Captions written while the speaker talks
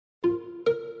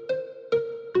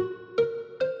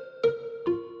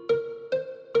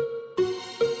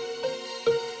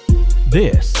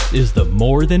This is the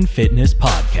More Than Fitness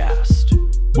Podcast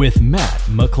with Matt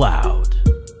McLeod.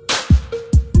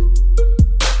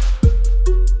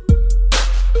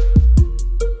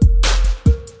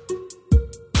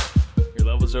 Your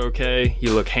levels are okay.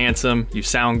 You look handsome. You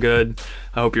sound good.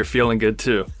 I hope you're feeling good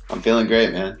too. I'm feeling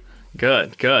great, man.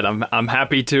 Good. I'm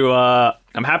happy to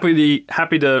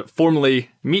happy to formally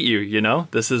meet you. You know,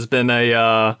 this has been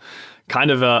a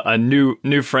kind of a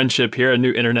new friendship here, a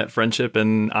new internet friendship,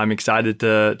 and I'm excited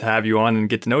to have you on and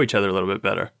get to know each other a little bit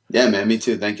better. Yeah, man, me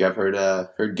too. Thank you. I've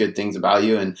heard good things about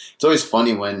you, and it's always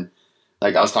funny when,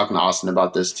 like, I was talking to Austin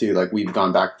about this too. Like, we've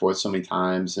gone back and forth so many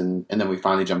times, and then we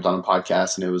finally jumped on a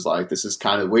podcast, and it was like, this is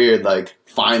kind of weird, like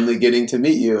finally getting to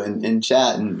meet you and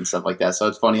chat and stuff like that. So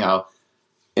it's funny how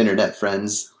internet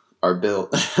friends are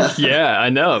built. Yeah, I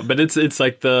know, but it's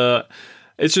like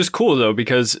it's just cool though,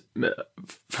 because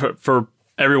for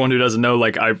everyone who doesn't know,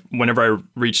 like whenever I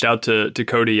reached out to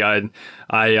Cody, I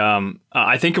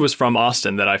think it was from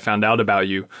Austin that I found out about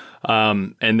you,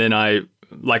 and then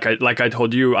like I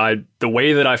told you, the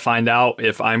way that I find out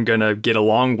if I'm gonna get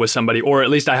along with somebody, or at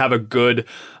least I have a good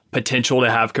potential to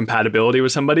have compatibility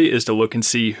with somebody, is to look and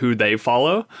see who they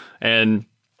follow. And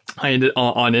I ended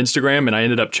on Instagram, and I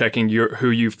ended up checking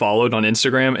who you followed on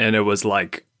Instagram, and it was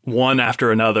like one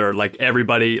after another, like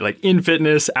everybody, like in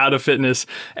fitness, out of fitness,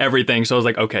 everything. So I was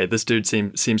like, okay, this dude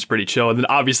seems pretty chill. And then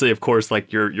obviously, of course,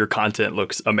 like your content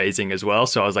looks amazing as well.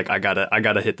 So I was like, I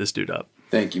gotta hit this dude up.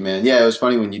 Thank you, man. Yeah, it was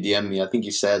funny when you DM'd me. I think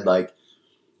you said, like,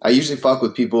 I usually fuck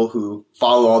with people who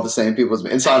follow all the same people as me.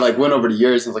 And so I like went over to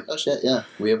yours and was like, oh shit, yeah,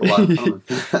 we have a lot in common.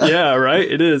 Yeah,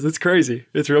 right. It is. It's crazy.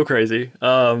 It's real crazy.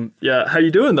 Yeah. How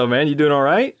you doing though, man? You doing all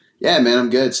right? Yeah, man, I'm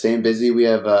good. Staying busy. We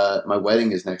have my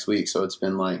wedding is next week, so it's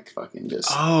been like fucking just.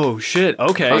 Oh shit.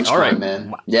 Okay. All right, time,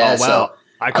 man. Yeah. Oh, wow. So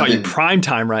I caught you prime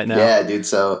time right now. Yeah, dude.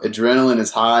 So adrenaline is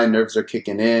high, nerves are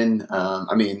kicking in.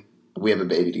 I mean, we have a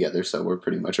baby together, so we're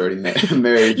pretty much already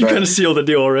married. You kind of sealed the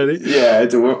deal already. Yeah,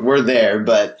 we're there,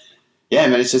 but. Yeah,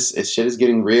 man, it's shit is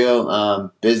getting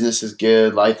real. Business is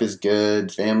good, life is good,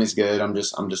 family's good. I'm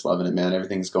just loving it, man.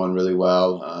 Everything's going really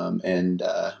well. And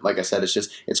like I said,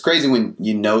 it's crazy when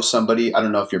you know somebody. I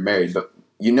don't know if you're married, but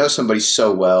you know somebody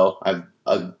so well. I have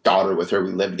a daughter with her.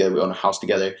 We live together. We own a house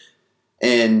together.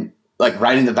 And like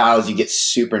writing the vows, you get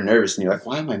super nervous, and you're like,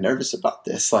 why am I nervous about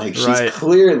this? Like, she's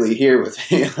clearly here with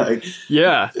me. Like,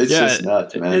 it's just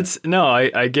nuts, man.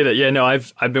 I get it. Yeah, no,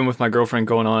 I've been with my girlfriend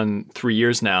going on 3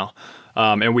 years now.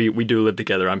 And we do live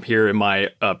together. I'm here in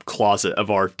my closet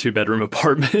of our 2-bedroom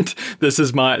apartment. This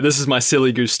is my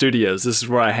Silly Goose Studios. This is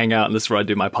where I hang out, and this is where I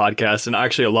do my podcast, and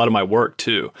actually a lot of my work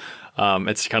too.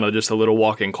 It's kind of just a little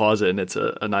walk-in closet, and it's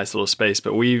a nice little space.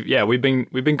 But we've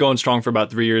been going strong for about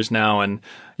 3 years now, and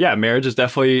yeah, marriage is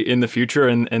definitely in the future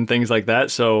and things like that.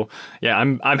 So yeah,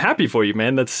 I'm happy for you,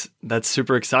 man. That's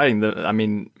super exciting. I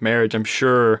mean, marriage, I'm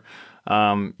sure.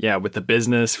 With the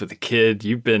business, with the kid,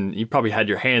 you probably had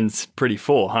your hands pretty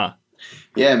full, huh?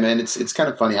 Yeah, man, it's kind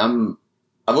of funny. I've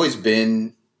always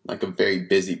been like a very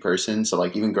busy person. So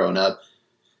like even growing up,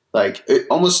 like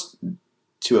almost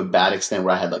to a bad extent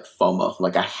where I had like FOMO,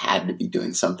 like I had to be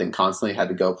doing something constantly, had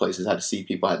to go places, had to see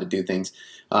people, had to do things.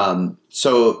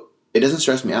 So it doesn't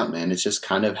stress me out, man. It's just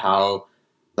kind of how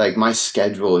like my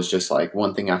schedule is just like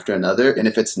one thing after another. And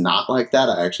if it's not like that,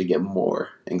 I actually get more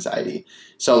anxiety.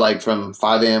 So like from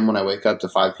 5 a.m. when I wake up to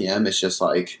 5 p.m., it's just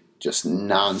like just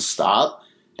nonstop.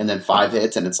 And then 5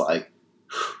 hits and it's like,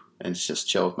 and it's just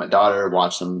chill with my daughter,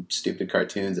 watch some stupid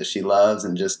cartoons that she loves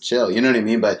and just chill. You know what I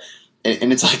mean? But,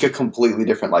 and it's like a completely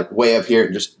different, like way up here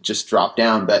and just drop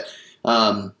down. But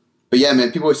yeah,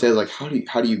 man, people always say like, how do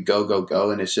you go?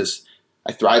 And it's just,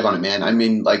 I thrive on it, man. I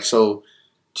mean, like, so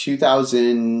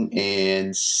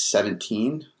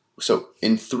 2017. So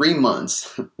in 3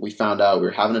 months, we found out we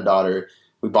were having a daughter.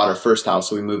 We bought our first house,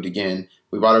 so we moved again.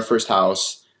 We bought our first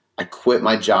house. I quit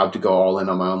my job to go all in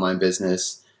on my online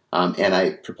business, and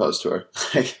I proposed to her.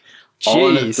 Like all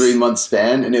in a 3 month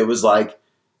span, and it was like,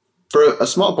 for a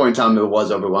small point in time, it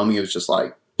was overwhelming. It was just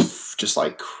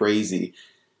like crazy.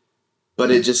 But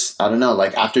it just, I don't know,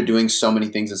 like after doing so many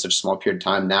things in such a small period of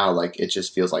time now, like it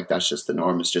just feels like that's just the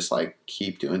norm. It's just like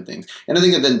keep doing things. And I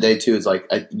think at the end of the day too, it's like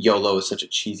YOLO is such a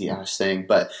cheesy ass thing.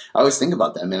 But I always think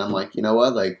about that, man. I'm like, you know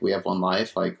what? Like we have one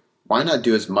life. Like why not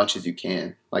do as much as you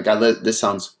can? Like this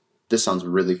sounds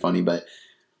really funny, but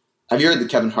have you heard the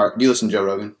Kevin Hart? Do you listen to Joe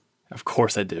Rogan? Of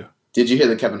course I do. Did you hear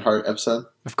the Kevin Hart episode?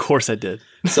 Of course I did.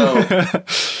 So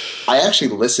I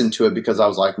actually listened to it because I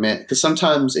was like, man, because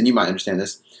sometimes, and you might understand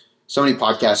this, so many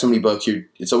podcasts, so many books,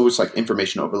 it's always like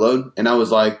information overload. And I was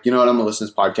like, you know what, I'm going to listen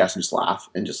to this podcast and just laugh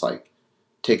and just like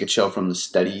take a chill from the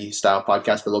study style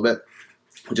podcast for a little bit.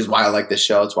 which is why I like this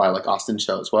show. It's why I like Austin's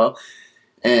show as well.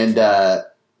 And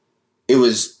it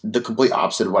was the complete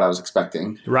opposite of what I was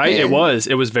expecting. Right. And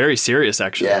It was very serious,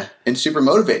 actually. yeah, and super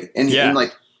motivating. And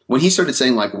like when he started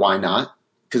saying like, why not?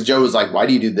 Because Joe was like, why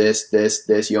do you do this?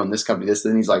 You own this company, this.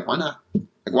 Then he's like, why not?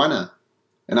 Like, why not?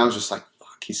 And I was just like,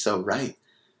 fuck, he's so right.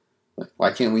 Like,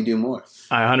 why can't we do more?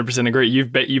 I 100% agree.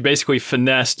 You basically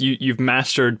finessed, you've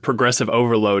mastered progressive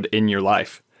overload in your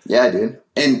life. Yeah, dude.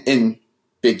 And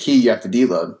big key, you have to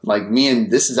deload. Like me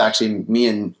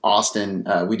and Austin,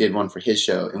 we did one for his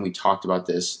show, and we talked about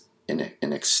this in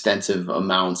extensive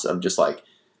amounts of just like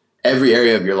every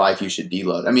area of your life you should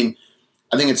deload. I mean,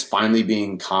 I think it's finally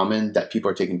being common that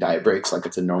people are taking diet breaks. Like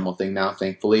it's a normal thing now,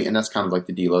 thankfully. And that's kind of like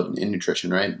the deload in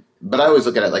nutrition, right? But I always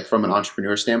look at it like from an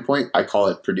entrepreneur standpoint. I call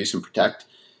it produce and protect.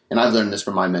 And I've learned this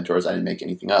from my mentors. I didn't make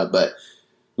anything up. But,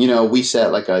 we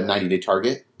set like a 90-day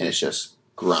target, and it's just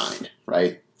grind,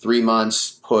 right? 3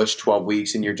 months, push, 12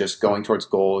 weeks, and you're just going towards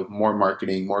goal, more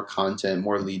marketing, more content,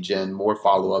 more lead gen, more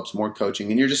follow-ups, more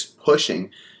coaching, and you're just pushing.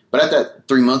 But at that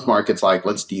 3-month mark, it's like,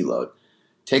 let's deload.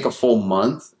 Take a full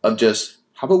month of just,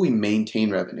 how about we maintain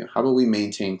revenue? How about we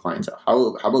maintain clientele?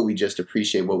 How about we just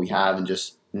appreciate what we have and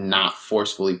just not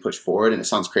forcefully push forward? And it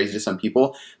sounds crazy to some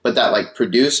people, but that like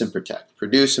produce and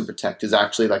protect is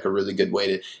actually like a really good way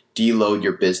to deload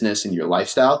your business and your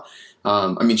lifestyle.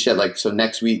 So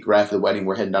next week, right after the wedding,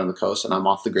 we're heading down to the coast, and I'm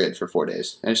off the grid for 4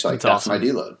 days. And it's like, that's my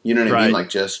deload. You know what I mean? Like,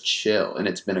 just chill. And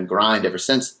it's been a grind ever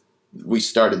since we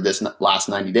started this last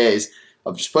 90 days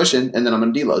of just pushing, and then I'm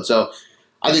going to deload. So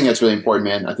I think that's really important,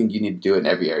 man. I think you need to do it in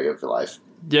every area of your life.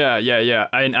 Yeah.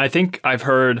 And I think I've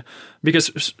heard, because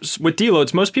with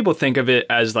deloads, most people think of it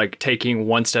as like taking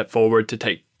one step forward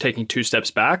to taking 2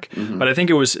 steps back. Mm-hmm. But I think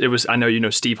it was, I know,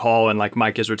 Steve Hall and like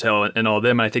Mike Israetel and all of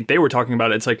them. And I think they were talking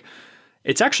about it. It's like,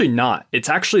 it's actually not. It's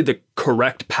actually the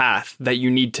correct path that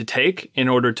you need to take in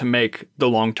order to make the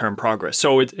long-term progress.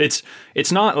 So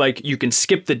it's not like you can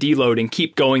skip the deload and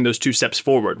keep going those 2 steps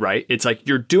forward, right? It's like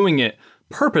you're doing it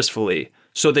purposefully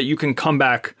so that you can come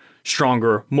back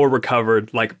stronger, more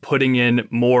recovered, like putting in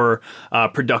more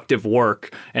productive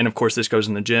work. And of course, this goes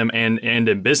in the gym and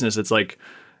in business. It's like,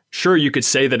 sure, you could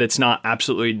say that it's not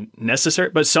absolutely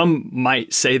necessary, but some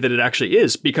might say that it actually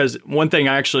is. Because one thing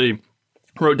I actually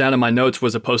wrote down in my notes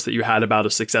was a post that you had about a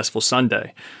successful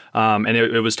Sunday. And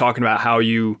it was talking about how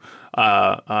you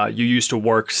used to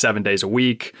work 7 days a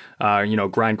week,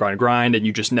 grind, and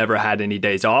you just never had any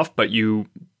days off, but you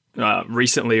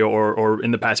recently or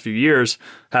in the past few years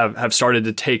have started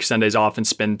to take Sundays off and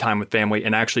spend time with family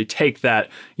and actually take that,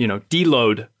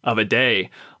 deload of a day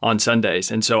on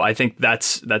Sundays. And so I think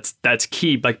that's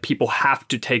key. Like, people have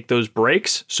to take those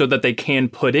breaks so that they can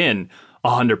put in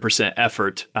 100%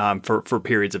 effort for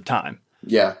periods of time.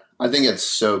 Yeah, I think it's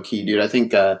so key, dude. I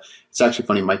think it's actually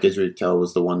funny. Mike Israetel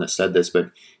was the one that said this, but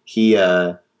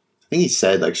I think he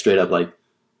said like straight up, like,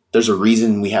 there's a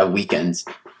reason we have weekends.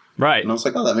 Right. And I was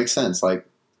like, oh, that makes sense. Like,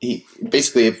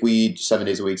 basically, if we 7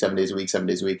 days a week,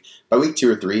 by week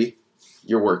 2 or 3,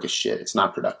 your work is shit. It's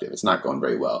not productive. It's not going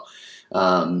very well.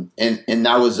 And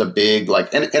that was a big,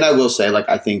 like, and I will say, like,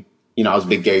 I think, I was a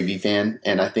big Gary Vee fan,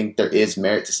 and I think there is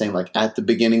merit to saying, like, at the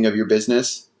beginning of your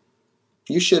business,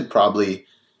 you should probably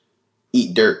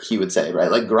eat dirt, he would say,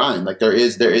 right? Like, grind. Like, there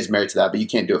is merit to that, but you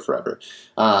can't do it forever.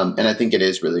 And I think it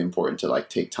is really important to, like,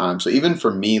 take time. So even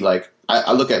for me, like,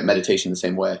 I look at meditation the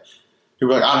same way.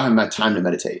 People are like, I don't have my time to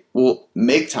meditate. Well,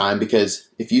 make time, because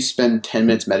if you spend 10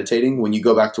 minutes meditating, when you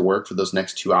go back to work for those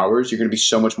next 2 hours, you're going to be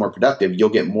so much more productive. You'll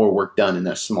get more work done in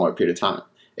that smaller period of time.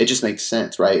 It just makes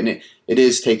sense, right? And it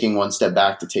is taking one step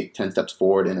back to take 10 steps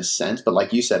forward in a sense. But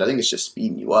like you said, I think it's just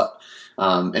speeding you up.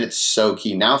 And it's so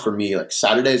key. Now for me, like,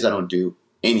 Saturdays, I don't do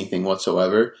anything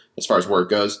whatsoever as far as work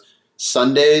goes.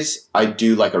 Sundays, I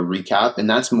do like a recap, and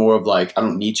that's more of like, I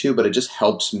don't need to, but it just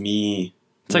helps me.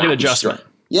 It's like an adjustment.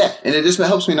 Yeah, and it just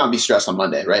helps me not be stressed on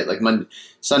Monday, right? Like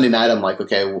Sunday night, I'm like,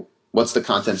 okay, what's the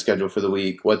content schedule for the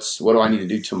week? What do I need to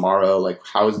do tomorrow? Like,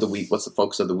 how is the week? What's the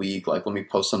focus of the week? Like, let me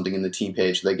post something in the team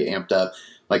page so they get amped up.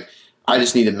 Like, I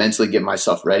just need to mentally get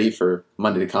myself ready for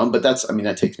Monday to come. But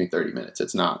that takes me 30 minutes.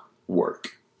 It's not work.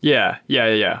 Yeah.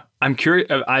 I'm curious.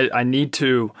 I need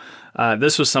to.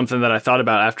 This was something that I thought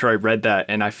about after I read that,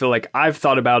 and I feel like I've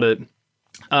thought about it.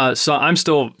 So I'm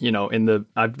still,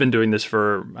 I've been doing this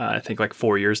for, I think like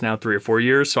 4 years now, 3 or 4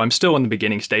 years. So I'm still in the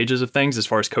beginning stages of things as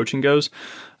far as coaching goes.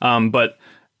 But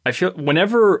I feel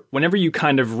whenever you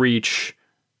kind of reach,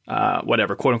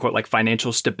 whatever, quote unquote, like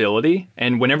financial stability,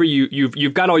 and whenever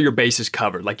you've got all your bases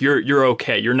covered, like you're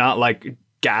okay. You're not like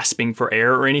gasping for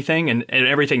air or anything. And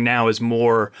everything now is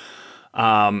more,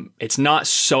 it's not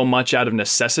so much out of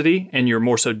necessity, and you're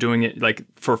more so doing it like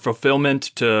for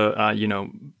fulfillment to,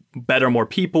 better more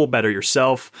people, better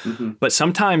yourself. Mm-hmm. But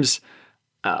sometimes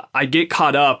I get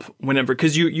caught up whenever,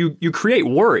 because you create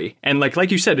worry, and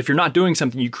like you said, if you're not doing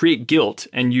something, you create guilt,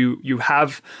 and you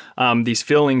have these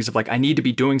feelings of like, I need to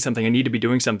be doing something. I need to be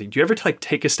doing something. Do you ever like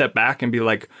take a step back and be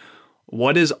like,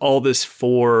 what is all this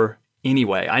for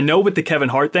anyway? I know with the Kevin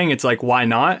Hart thing, it's like, why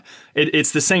not?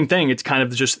 It's the same thing. It's kind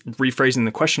of just rephrasing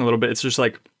the question a little bit. It's just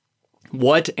like,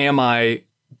 what am I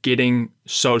getting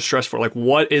so stressed for? Like,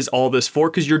 what is all this for?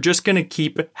 Because you're just going to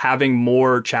keep having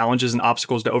more challenges and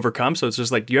obstacles to overcome. So it's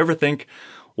just like, do you ever think,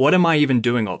 what am I even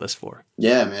doing all this for?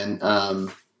 Yeah,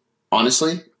 man.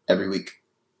 Honestly,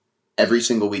 every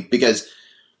single week, because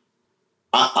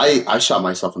I shot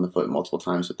myself in the foot multiple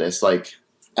times with this. Like,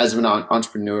 as an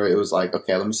entrepreneur, it was like,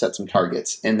 okay, let me set some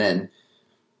targets. And then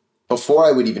before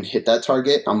I would even hit that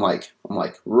target, I'm like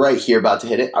right here about to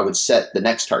hit it, I would set the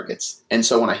next targets. And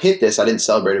so when I hit this, I didn't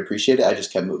celebrate or appreciate it. I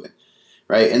just kept moving,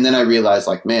 right? And then I realized,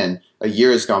 like, man, a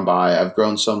year has gone by. I've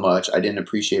grown so much. I didn't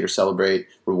appreciate or celebrate,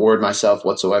 reward myself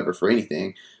whatsoever for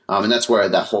anything. And that's where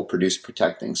that whole produce,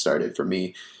 protect thing started for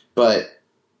me. But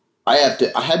I had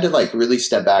to like really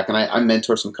step back, and I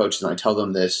mentor some coaches, and I tell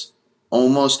them this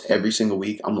almost every single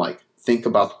week. I'm like, think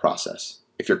about the process.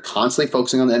 If you're constantly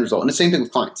focusing on the end result, and the same thing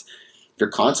with clients, if you're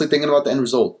constantly thinking about the end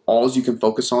result, all you can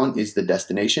focus on is the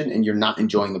destination, and you're not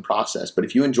enjoying the process. But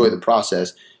if you enjoy the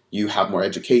process, you have more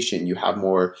education, you have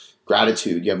more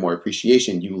gratitude, you have more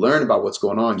appreciation, you learn about what's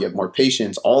going on, you have more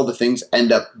patience. All the things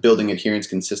end up building adherence,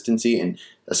 consistency, and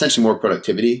essentially more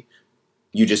productivity.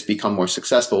 You just become more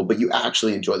successful, but you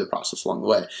actually enjoy the process along the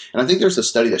way. And I think there's a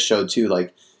study that showed too,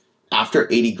 like, after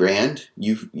 80 grand,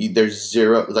 there's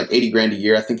zero, like 80 grand a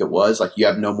year, I think it was, like, you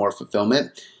have no more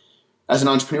fulfillment. As an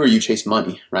entrepreneur, you chase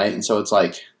money, right? And so it's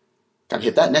like, gotta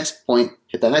hit that next point,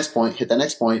 hit that next point, hit that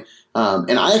next point.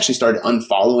 And I actually started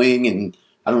unfollowing, and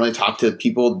I don't really talk to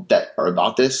people that are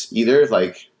about this either,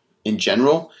 like, in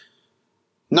general.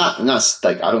 Not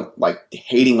like, I don't like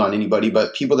hating on anybody,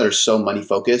 but people that are so money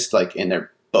focused, like, and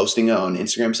they're boasting on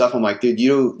Instagram stuff, I'm like,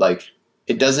 dude, that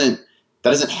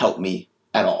doesn't help me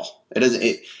at all.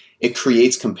 It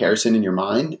creates comparison in your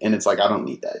mind, and it's like, I don't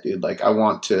need that, dude. Like,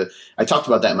 I talked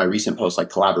about that in my recent post, like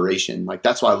collaboration. Like,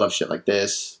 that's why I love shit like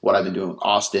this, what I've been doing with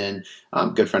Austin,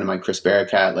 good friend of mine, Chris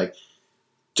Barricat, like,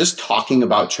 just talking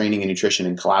about training and nutrition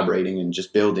and collaborating and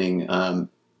just building.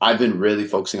 I've been really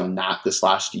focusing on that this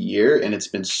last year, and it's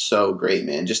been so great,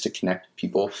 man, just to connect with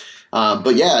people.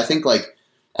 But yeah, I think, like,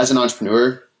 as an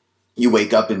entrepreneur, you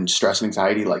wake up in stress and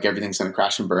anxiety, like everything's going to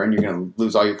crash and burn. You're going to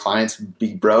lose all your clients,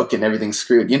 be broke, and everything's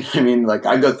screwed. You know what I mean? Like,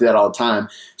 I go through that all the time.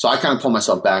 So I kind of pull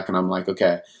myself back, and I'm like,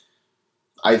 okay,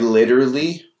 I have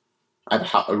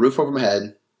a roof over my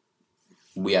head.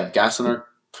 We have gas in our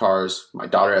cars. My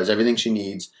daughter has everything she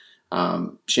needs.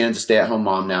 Shannon's a stay-at-home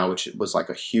mom now, which was like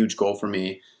a huge goal for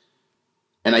me.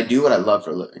 And I do what I love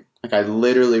for a living. Like, I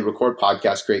literally record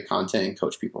podcasts, create content, and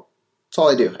coach people. That's all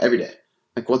I do every day.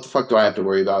 Like, what the fuck do I have to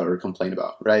worry about or complain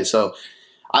about, right? So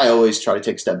I always try to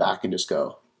take a step back and just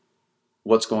go,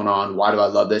 what's going on? Why do I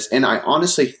love this? And I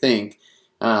honestly think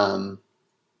from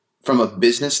a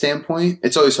business standpoint,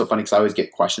 it's always so funny because I always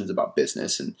get questions about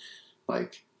business and,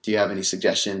 like, do you have any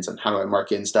suggestions on how do I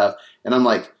market and stuff? And I'm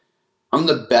like, I'm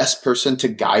the best person to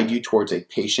guide you towards a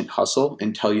patient hustle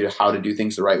and tell you how to do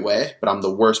things the right way, but I'm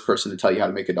the worst person to tell you how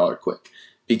to make $1 quick,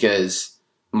 because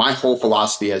my whole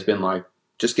philosophy has been like,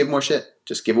 just give more shit.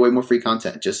 Just give away more free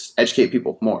content. Just educate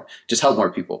people more. Just help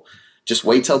more people. Just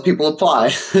wait till people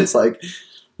apply. It's like,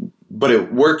 but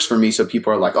it works for me. So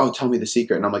people are like, oh, tell me the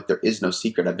secret. And I'm like, there is no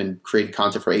secret. I've been creating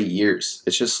content for 8 years.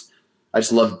 It's just, I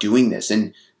just love doing this.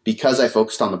 And because I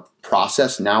focused on the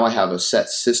process, now I have a set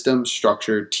system,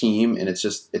 structure, team, and it's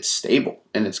stable,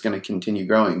 and it's going to continue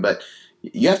growing. But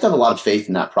you have to have a lot of faith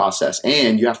in that process,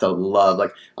 and you have to love,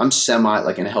 like, I'm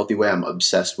like, in a healthy way, I'm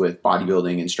obsessed with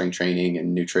bodybuilding and strength training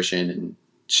and nutrition and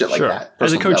shit like that.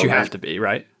 As a coach, you have to be,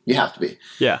 right? You have to be.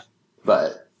 Yeah.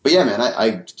 But yeah, man,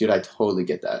 I totally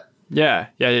get that. Yeah.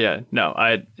 No,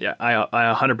 I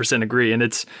 100% agree. And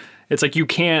it's like, you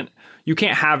can't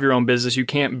have your own business. You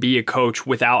can't be a coach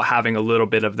without having a little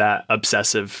bit of that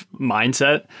obsessive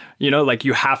mindset. Like,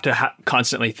 you have to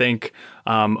constantly think,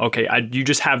 okay, you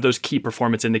just have those key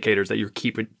performance indicators that you're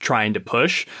trying to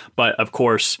push. But of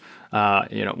course,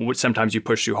 sometimes you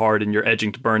push too hard and you're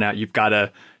edging to burnout. You've got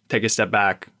to take a step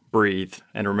back, breathe,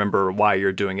 and remember why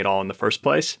you're doing it all in the first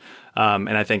place.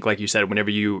 And I think, like you said, whenever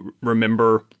you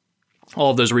remember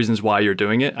all of those reasons why you're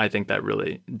doing it, I think that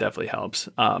really definitely helps.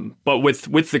 But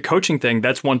with the coaching thing,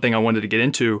 that's one thing I wanted to get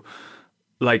into.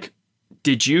 Like,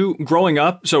 did you growing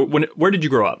up? So where did you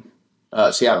grow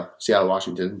up? Seattle,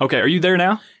 Washington. Okay. Are you there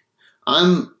now?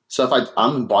 I'm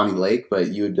in Bonnie Lake, but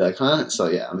you would be like, huh? So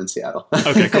yeah, I'm in Seattle.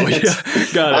 Okay, cool. Yeah,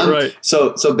 got it. Right.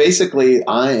 So basically,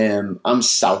 I'm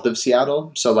south of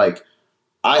Seattle. So like,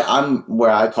 I'm where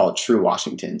I call true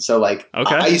Washington. So like,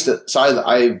 okay.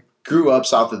 I grew up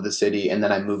south of the city, and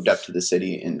then I moved up to the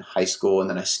city in high school, and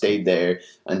then I stayed there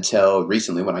until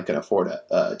recently when I could afford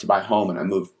to buy a home, and I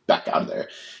moved back out of there.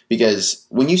 Because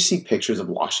when you see pictures of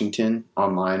Washington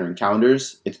online or in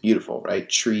calendars, it's beautiful, right?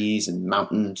 Trees and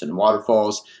mountains and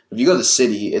waterfalls. If you go to the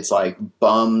city, it's like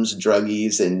bums,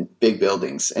 druggies, and big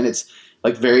buildings, and it's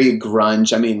like very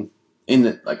grunge. I mean,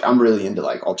 I'm really into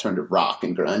like alternative rock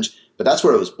and grunge, but that's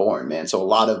where it was born, man. So a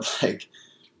lot of like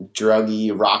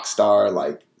druggy rock star,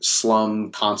 like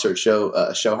slum concert show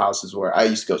houses where I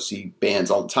used to go see bands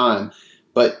all the time,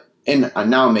 but. And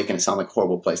now I'm making it sound like a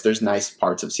horrible place. There's nice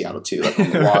parts of Seattle too, like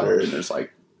on the water, and there's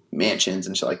like mansions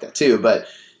and shit like that too. But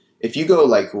if you go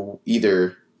like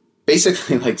either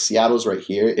basically like Seattle's right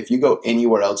here, if you go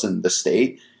anywhere else in the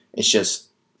state, it's just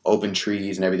open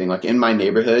trees and everything. Like in my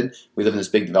neighborhood, we live in this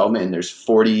big development, and it's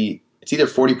either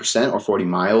 40% or 40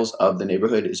 miles of the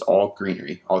neighborhood is all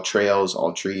greenery, all trails,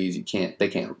 all trees. They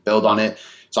can't build on it.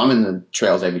 So I'm in the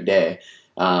trails every day.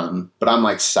 But I'm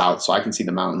like south, so I can see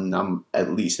the mountain. I'm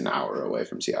at least an hour away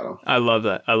from Seattle. I love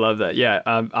that. Yeah.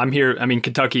 I'm here. I mean,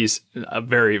 Kentucky's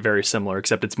very, very similar,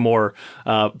 except it's more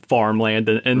farmland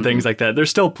and things like that.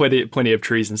 There's still plenty of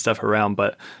trees and stuff around,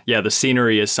 but yeah, the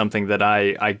scenery is something that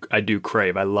I do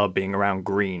crave. I love being around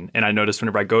green. And I notice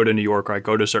whenever I go to New York or I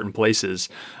go to certain places,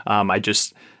 I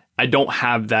don't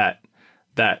have that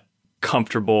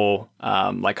comfortable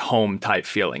like home type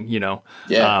feeling, you know.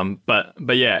 Yeah. But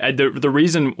yeah, the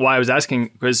reason why I was asking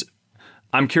because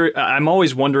I'm curious. I'm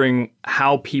always wondering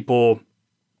how people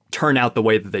turn out the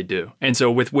way that they do. And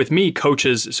so with me,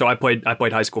 coaches. So I played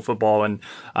high school football, and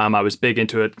I was big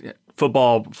into it.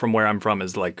 Football from where I'm from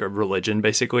is like a religion,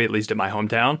 basically, at least in my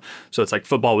hometown. So it's like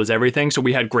football was everything. So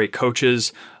we had great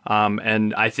coaches,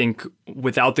 and I think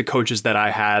without the coaches that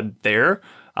I had there.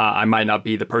 I might not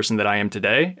be the person that I am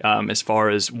today as far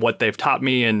as what they've taught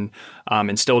me and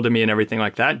instilled in me and everything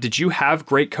like that. Did you have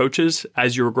great coaches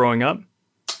as you were growing up?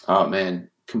 Oh, man.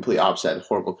 Complete opposite.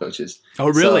 Horrible coaches. Oh,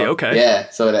 really? So, okay. Yeah.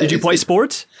 So did you play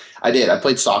sports? I did. I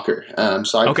played soccer.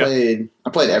 So I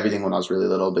played everything when I was really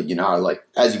little, but you know, like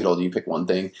as you get older, you pick one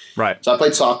thing. Right. So I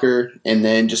played soccer and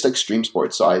then just extreme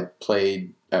sports. So I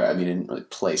played, I didn't really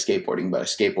play skateboarding, but I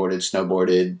skateboarded,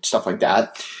 snowboarded, stuff like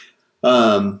that.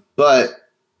 But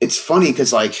it's funny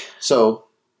because so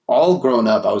all growing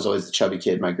up, I was always the chubby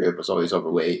kid in my group. I was always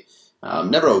overweight.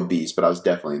 Never obese, but I was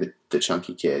definitely the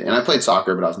chunky kid. And I played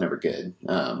soccer, but I was never good.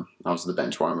 I was the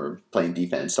bench warmer, playing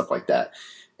defense, stuff like that.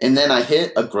 And then I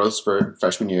hit a growth spurt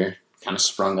freshman year, kind of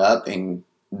sprung up, and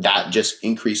that just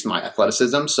increased my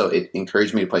athleticism. So it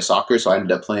encouraged me to play soccer. So I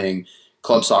ended up playing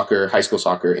club soccer, high school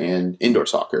soccer, and indoor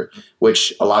soccer,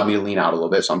 which allowed me to lean out a little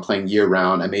bit. So I'm playing year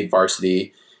round. I made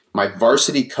varsity. My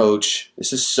varsity coach,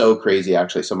 this is so crazy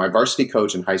actually. So my varsity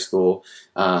coach in high school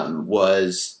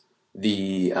was so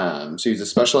he was a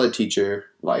special ed teacher,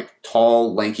 like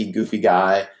tall, lanky, goofy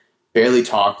guy, barely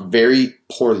talked, very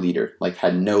poor leader, like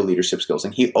had no leadership skills.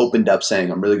 And he opened up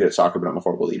saying, I'm really good at soccer, but I'm a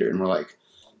horrible leader. And we're like,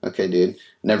 okay, dude,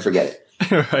 never forget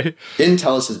it. Right. Didn't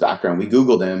tell us his background. We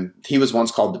Googled him. He was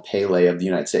once called the Pele of the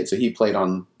United States. So he played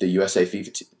on the USA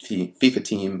FIFA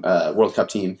team, World Cup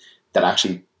team that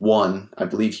actually won. I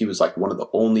believe he was like one of the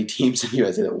only teams in the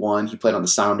USA that won. He played on the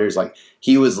Sounders. Like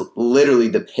he was literally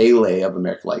the Pele of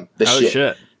America. Like the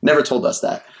shit. Never told us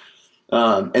that.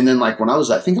 And then like when I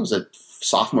think I was a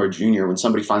sophomore, junior, when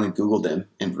somebody finally Googled him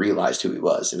and realized who he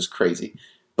was. It was crazy.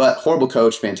 But horrible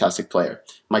coach, fantastic player.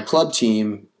 My club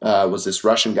team was this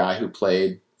Russian guy who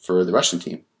played for the Russian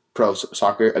team, pro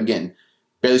soccer. Again,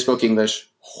 barely spoke English,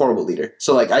 horrible leader.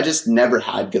 So like I just never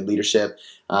had good leadership.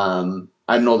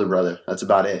 I had an older brother. That's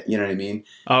about it. You know what I mean?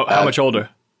 Oh, how much older?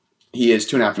 He is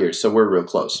 2.5 years, so we're real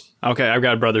close. Okay, I've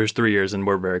got a brother who's 3 years, and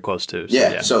we're very close too.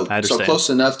 So close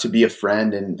enough to be a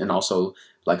friend and also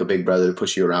like a big brother to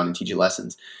push you around and teach you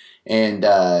lessons. And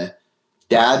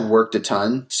Dad worked a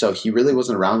ton, so he really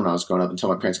wasn't around when I was growing up until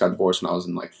my parents got divorced when I was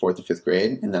in like 4th or 5th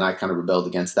grade. And then I kind of rebelled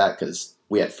against that because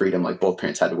we had freedom. Like both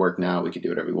parents had to work now. We could do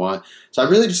whatever we want. So I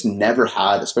really just never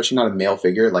had, especially not a male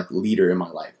figure, like leader in my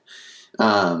life.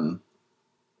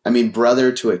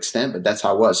 Brother to an extent, but that's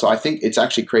how it was. So I think it's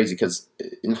actually crazy because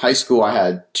in high school I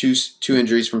had two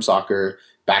injuries from soccer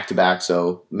back to back.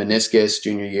 So meniscus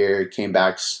junior year, came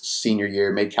back senior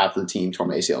year, made captain of the team, tore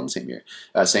my ACL in the same year,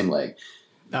 same leg.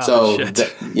 Oh, so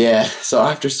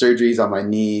after surgeries on my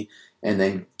knee and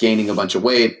then gaining a bunch of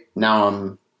weight, now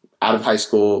I'm out of high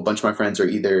school. A bunch of my friends are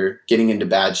either getting into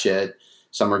bad shit.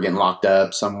 Some were getting locked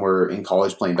up. Some were in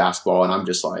college playing basketball. And I'm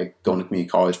just like going to community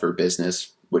college for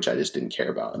business, which I just didn't care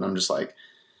about. And I'm just like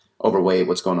overweight.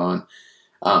 What's going on?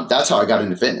 That's how I got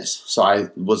into fitness. So I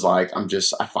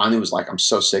finally was like, I'm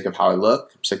so sick of how I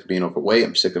look. I'm sick of being overweight.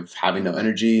 I'm sick of having no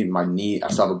energy. My knee, I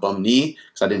still have a bum knee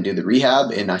because I didn't do the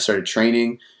rehab. And I started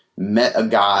training, met a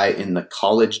guy in the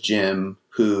college gym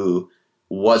who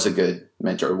was a good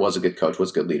mentor, was a good coach,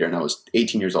 was a good leader. And I was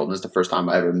 18 years old. And this is the first time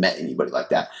I ever met anybody like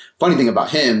that. Funny thing about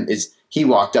him is he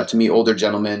walked up to me, older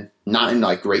gentleman, not in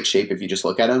like great shape if you just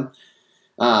look at him.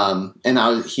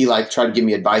 He like tried to give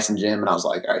me advice in gym, and I was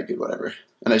like, all right, dude, whatever.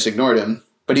 And I just ignored him.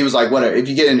 But he was like, whatever, if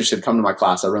you get interested, come to my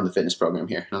class. I run the fitness program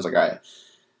here. And I was like, all right.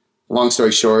 Long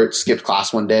story short, skipped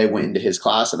class one day, went into his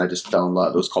class, and I just fell in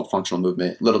love. It was called functional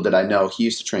movement. Little did I know, he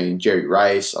used to train Jerry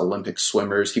Rice, Olympic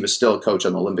swimmers. He was still a coach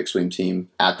on the Olympic swim team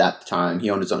at that time. He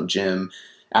owned his own gym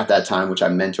at that time, which I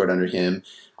mentored under him.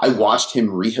 I watched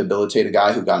him rehabilitate a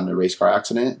guy who got in a race car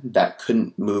accident that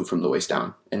couldn't move from the waist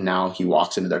down. And now he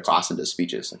walks into their class and does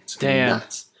speeches. Like, it's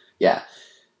nuts. Yeah.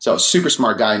 So super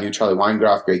smart guy. I knew Charlie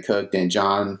Weingroff, great cook, Dan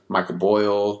John, Michael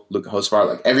Boyle, Luca Hosvar,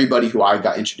 like everybody who I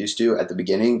got introduced to at the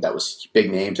beginning, that was big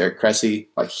names, Eric Cressy,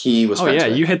 like he was. Oh yeah,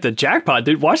 you hit the jackpot,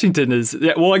 dude. Washington is,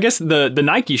 well, I guess the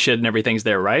Nike shit and everything's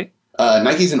there, right?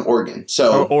 Nike's in Oregon.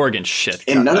 So Oregon shit.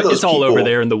 And none of those it's all over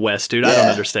there in the West, dude. Yeah. I don't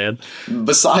understand.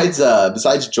 Besides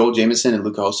Joel Jameson and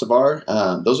Luca Hosvar,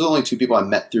 those are the only two people I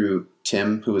met through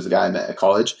Tim, who was the guy I met at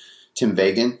college, Tim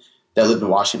Vagan, that lived in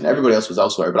Washington. Everybody else was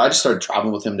elsewhere. But I just started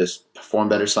traveling with him to perform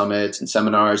better summits and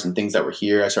seminars and things that were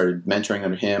here. I started mentoring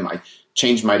under him. I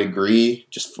changed my degree,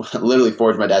 just literally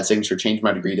forged my dad's signature, changed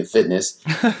my degree to fitness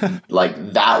like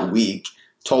that week,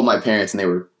 told my parents, and they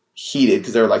were heated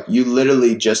because they were like, you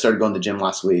literally just started going to the gym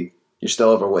last week. You're still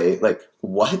overweight. Like,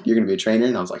 what? You're going to be a trainer?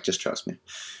 And I was like, just trust me.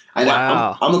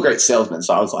 Wow. I'm a great salesman.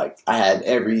 So I was like, I had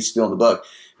every skill in the book.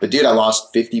 But dude, I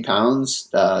lost 50 pounds,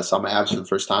 saw my abs for the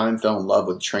first time, fell in love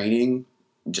with training,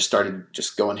 just started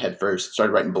going head first.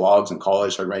 Started writing blogs in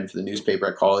college, started writing for the newspaper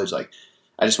at college. Like,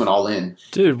 I just went all in.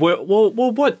 Dude, well,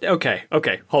 what? Okay,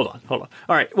 hold on. All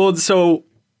right, well, so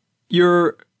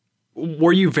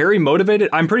were you very motivated?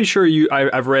 I'm pretty sure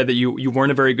I've read that you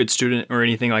weren't a very good student or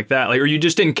anything like that, like, or you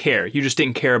just didn't care. You just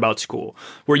didn't care about school.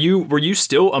 Were you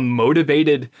still a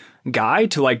motivated guy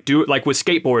to like do it, like with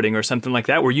skateboarding or something like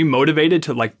that? Were you motivated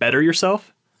to like better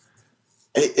yourself?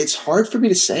 It's hard for me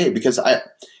to say because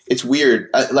it's weird.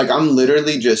 I'm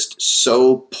literally just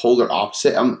so polar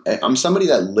opposite. I'm somebody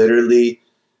that literally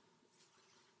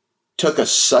took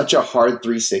such a hard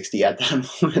 360 at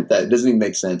that moment that it doesn't even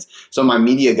make sense. So my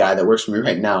media guy that works for me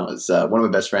right now is one of my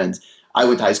best friends. I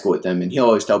went to high school with him, and he'll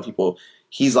always tell people,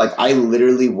 he's like, I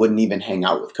literally wouldn't even hang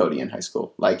out with Cody in high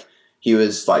school. Like, he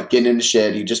was like getting into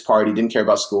shit. He just partied, didn't care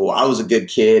about school. I was a good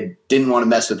kid, didn't want to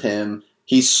mess with him.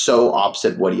 He's so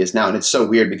opposite of what he is now. And it's so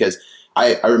weird because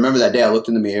I remember that day I looked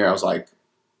in the mirror. I was like,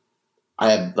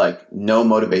 I have like no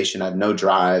motivation. I have no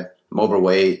drive. I'm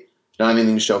overweight. Don't have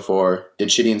anything to show for. Did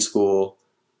shitty in school.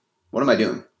 What am I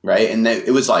doing? Right? And then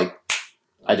it was like,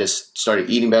 I just started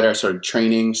eating better. I started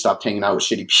training, stopped hanging out with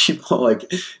shitty people. Like,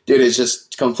 dude, it's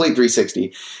just complete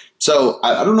 360. So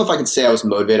I don't know if I can say I was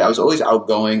motivated. I was always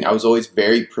outgoing. I was always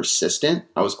very persistent.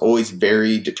 I was always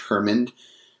very determined.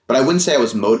 But I wouldn't say I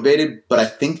was motivated. But I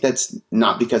think that's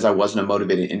not because I wasn't a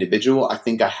motivated individual. I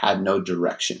think I had no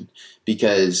direction.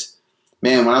 Because,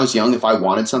 man, when I was young, if I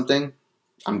wanted something,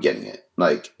 I'm getting it.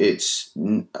 Like, it's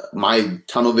my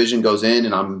tunnel vision goes in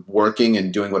and I'm working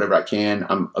and doing whatever I can.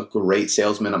 I'm a great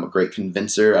salesman. I'm a great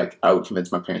convincer. I would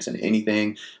convince my parents into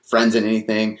anything, friends in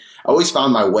anything. I always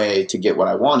found my way to get what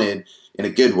I wanted in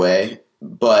a good way,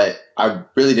 but I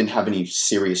really didn't have any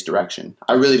serious direction.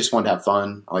 I really just wanted to have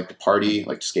fun. I like to party, I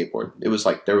like to skateboard. It was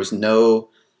like there was no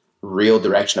real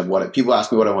direction of what people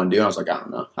ask me what I want to do. And I was like, I don't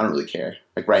know. I don't really care.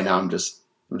 Like right now I'm just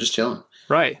chilling.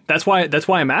 Right. That's why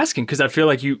I'm asking, because I feel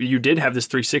like you did have this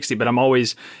 360, but I'm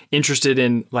always interested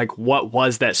in like what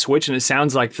was that switch. And it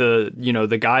sounds like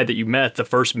the guy that you met, the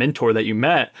first mentor that you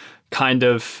met, kind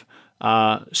of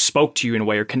spoke to you in a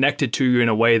way or connected to you in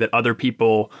a way that other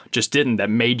people just didn't, that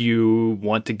made you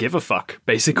want to give a fuck,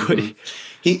 basically.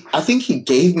 Mm-hmm. I think he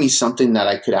gave me something that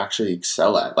I could actually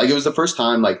excel at. Like, it was the first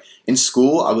time, like in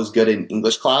school, I was good in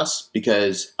English class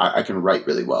because I can write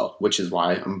really well, which is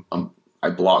why I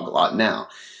blog a lot now.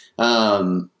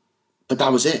 But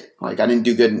that was it. Like, I didn't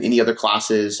do good in any other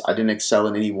classes. I didn't excel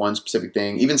in any one specific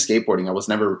thing. Even skateboarding, I was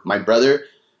never, my brother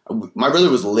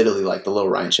was literally like the little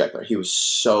Ryan Sheckler. He was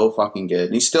so fucking good.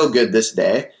 And he's still good this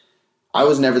day. I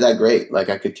was never that great. Like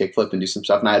I could kickflip and do some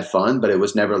stuff and I had fun, but it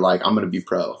was never like, I'm going to be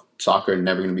pro. Soccer,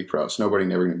 never going to be pro. Snowboarding,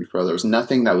 never going to be pro. There was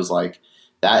nothing that was like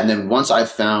that. And then once I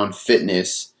found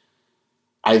fitness,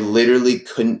 I literally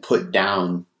couldn't put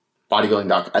down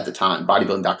bodybuilding at the time,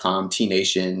 bodybuilding.com, T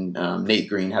Nation, Nate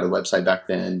Green had a website back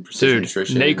then, Precision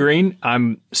Nutrition. Nate Green,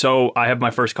 I have my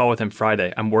first call with him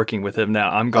Friday. I'm working with him now.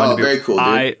 I'm going to be, very cool, dude.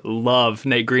 I love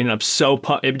Nate Green and I'm so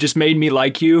pumped. It just made me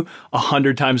like you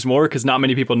 100 times more because not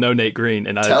many people know Nate Green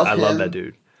and I love that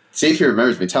dude. See if he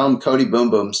remembers me. Tell him Cody Boom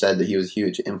Boom said that he was a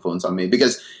huge influence on me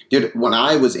because, dude, when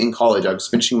I was in college, I was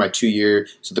finishing my 2-year.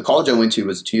 So the college I went to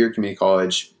was a 2-year community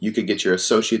college. You could get your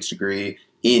associate's degree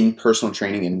in personal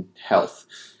training and health.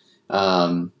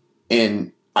 And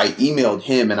I emailed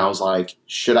him and I was like,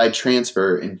 should I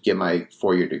transfer and get my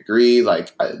 4-year degree?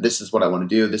 Like, this is what I want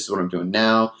to do. This is what I'm doing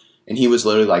now. And he was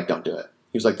literally like, don't do it.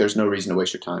 He was like, there's no reason to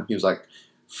waste your time. He was like,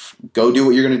 go do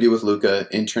what you're going to do with Luca,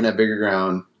 intern at Bigger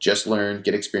Ground, just learn,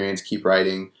 get experience, keep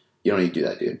writing. You don't need to do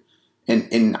that, dude.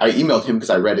 And I emailed him because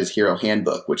I read his hero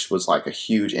handbook, which was like a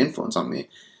huge influence on me.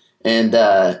 And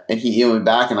he emailed me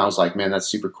back and I was like, man, that's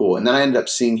super cool. And then I ended up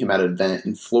seeing him at an event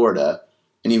in Florida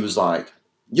and he was like,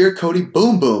 you're Cody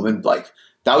Boom Boom. And like,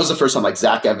 that was the first time like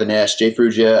Zach Evanesh, Jay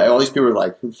Frugia, all these people were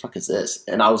like, who the fuck is this?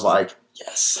 And I was like,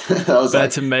 yes.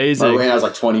 That's amazing. I was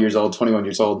like 20 years old, 21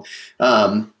 years old.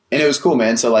 And it was cool,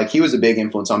 man. So like he was a big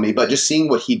influence on me, but just seeing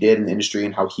what he did in the industry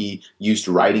and how he used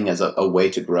writing as a way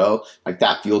to grow, like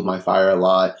that fueled my fire a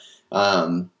lot.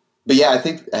 But yeah,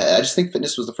 I just think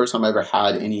fitness was the first time I ever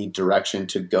had any direction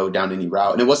to go down any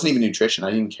route. And it wasn't even nutrition. I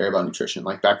didn't even care about nutrition.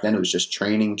 Like back then it was just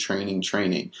training.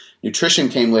 Nutrition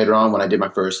came later on when I did my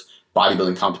first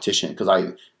bodybuilding competition because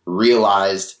I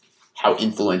realized how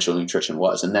influential nutrition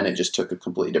was. And then it just took a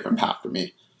completely different path for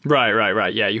me.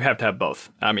 Right. Yeah, you have to have both.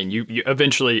 I mean, you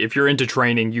eventually, if you're into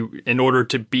training, in order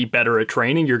to be better at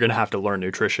training, you're going to have to learn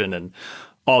nutrition and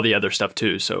all the other stuff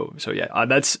too. So yeah,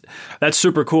 that's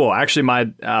super cool.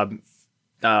 Actually,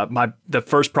 the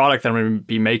first product that I'm going to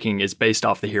be making is based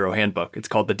off the Hero Handbook. It's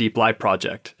called the Deep Life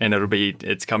Project, and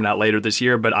it's coming out later this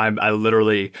year. But I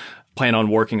literally plan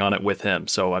on working on it with him.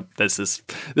 So this is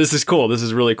cool. This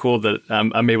is really cool that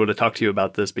I'm able to talk to you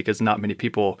about this because not many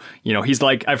people,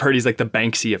 I've heard he's like the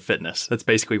Banksy of fitness. That's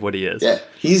basically what he is. Yeah,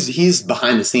 he's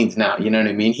behind the scenes now. You know what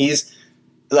I mean? He's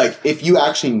like, if you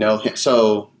actually know him.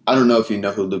 So I don't know if you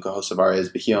know who Luca Hocevar is,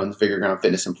 but he owns Bigger Ground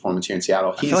Fitness and Performance here in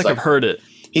Seattle. I feel like I've heard it.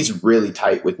 He's really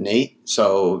tight with Nate.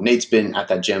 So Nate's been at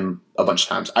that gym a bunch of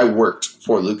times. I worked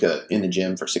for Luca in the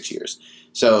gym for 6 years.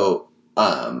 So,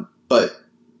 but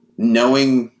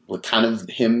knowing kind of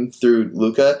him through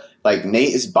Luca, like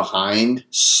Nate is behind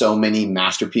so many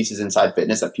masterpieces inside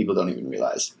fitness that people don't even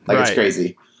realize. Like It's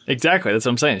crazy. Exactly. That's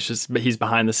what I'm saying. It's just, he's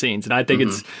behind the scenes. And I think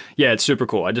it's super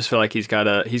cool. I just feel like he's got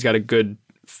a good,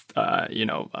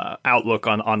 outlook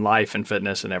on life and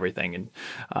fitness and everything. And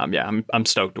I'm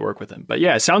stoked to work with him. But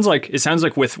yeah, it sounds like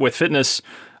with fitness,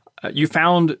 you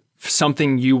found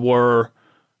something you were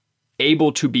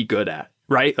able to be good at.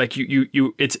 Right? Like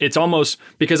it's almost,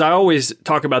 because I always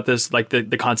talk about this, like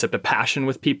the concept of passion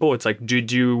with people. It's like,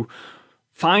 did you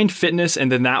find fitness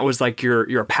and then that was like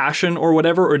your passion or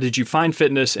whatever? Or did you find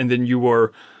fitness and then you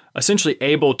were essentially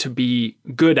able to be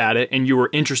good at it and you were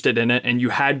interested in it and you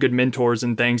had good mentors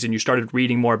and things and you started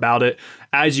reading more about it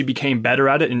as you became better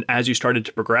at it and as you started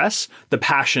to progress, the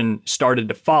passion started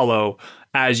to follow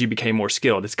as you became more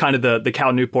skilled. It's kind of the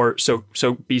Cal Newport, so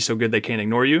be so good they can't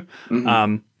ignore you.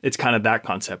 Mm-hmm. It's kind of that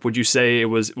concept. Would you say it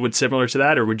was similar to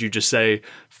that, or would you just say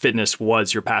fitness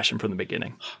was your passion from the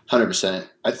beginning? 100%.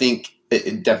 I think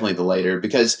it definitely the later,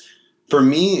 because for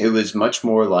me, it was much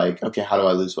more like, okay, how do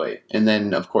I lose weight? And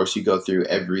then, of course, you go through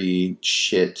every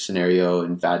shit scenario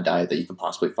and fad diet that you can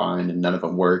possibly find, and none of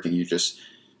them work, and you're just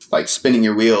like spinning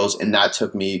your wheels. And that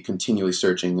took me continually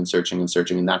searching.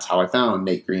 And that's how I found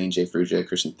Nate Green, Jay Frugia,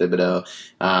 Christian Thibodeau,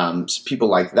 people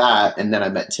like that. And then I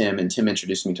met Tim, and Tim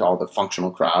introduced me to all the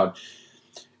functional crowd.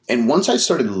 And once I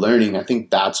started learning, I think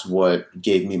that's what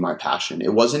gave me my passion.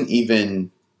 It wasn't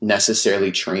even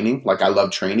necessarily training. Like I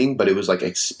love training, but it was like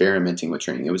experimenting with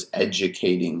training. It was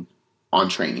educating on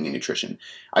training and nutrition.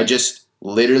 I just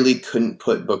literally couldn't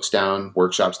put books down,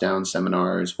 workshops down,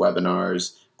 seminars,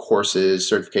 webinars, courses,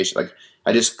 certification. Like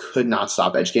I just could not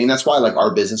stop educating. That's why like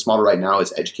our business model right now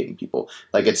is educating people.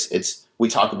 Like it's we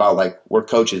talk about like we're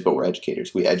coaches, but we're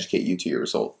educators. We educate you to your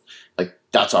result. Like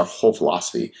that's our whole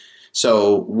philosophy.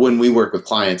 So when we work with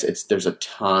clients, there's a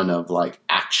ton of like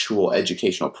actual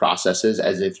educational processes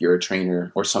as if you're a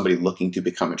trainer or somebody looking to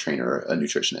become a trainer or a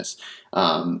nutritionist.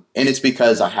 And it's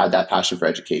because I had that passion for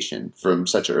education from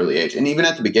such an early age. And even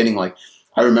at the beginning, like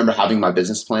I remember having my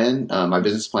business plan. My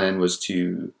business plan was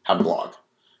to have a blog.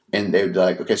 And they would be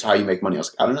like, okay, so how you make money? I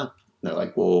was like, I don't know. And they're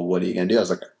like, well, what are you going to do? I was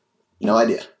like, no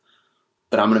idea.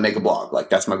 But I'm going to make a blog. Like,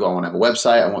 that's my goal. I want to have a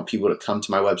website. I want people to come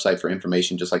to my website for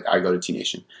information, just like I go to T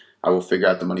Nation. I will figure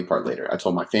out the money part later. I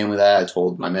told my family that. I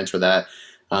told my mentor that.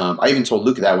 I even told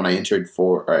Luke that when I interviewed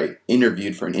for an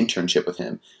internship with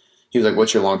him. He was like,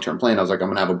 what's your long-term plan? I was like, I'm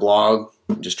going to have a blog,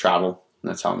 just travel. And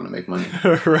that's how I'm going to make money.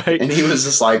 Right. And he was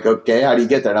just like, okay, how do you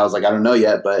get there? And I was like, I don't know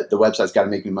yet, but the website's got to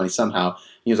make me money somehow. And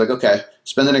he was like, okay,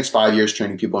 spend the next 5 years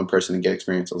training people in person and get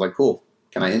experience. I was like, cool.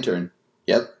 Can I intern?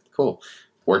 Yep, cool.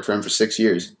 Worked for him for 6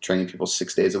 years, training people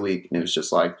 6 days a week. And it was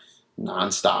just like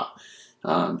nonstop,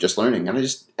 just learning.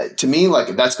 And to me,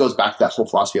 like, that goes back to that whole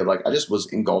philosophy of like, I just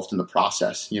was engulfed in the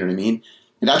process. You know what I mean?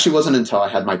 It actually wasn't until I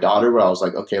had my daughter where I was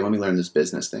like, okay, let me learn this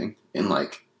business thing and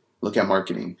like look at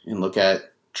marketing and look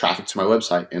at traffic to my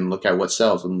website and look at what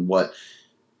sells and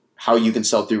how you can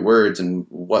sell through words and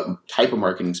what type of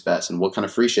marketing is best and what kind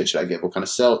of free shit should I give? What kind of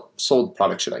sold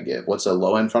product should I give? What's a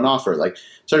low end front offer? Like,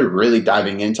 started really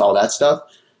diving into all that stuff.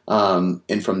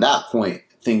 And from that point,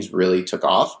 things really took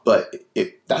off. But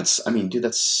that's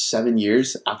 7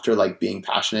 years after like being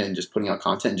passionate and just putting out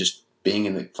content and just being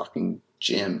in the fucking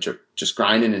gym, just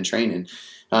grinding and training.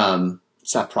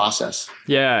 It's that process.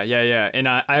 Yeah. And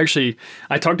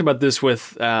I talked about this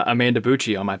with Amanda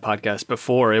Bucci on my podcast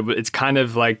before. It's kind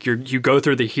of like you go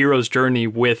through the hero's journey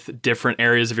with different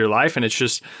areas of your life, and it's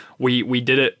just we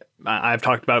did it. I've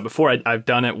talked about it before. I've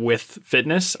done it with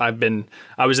fitness. I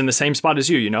was in the same spot as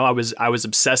you. You know, I was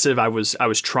obsessive. I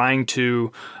was trying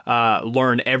to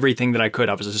learn everything that I could.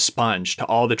 I was a sponge to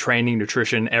all the training,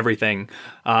 nutrition, everything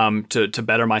to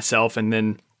better myself, and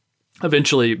then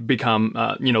eventually become,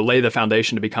 lay the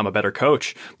foundation to become a better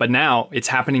coach. But now it's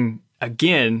happening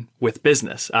again with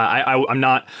business. I'm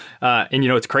not, and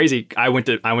it's crazy. I went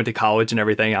to college and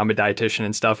everything. I'm a dietitian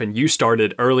and stuff. And you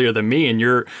started earlier than me, and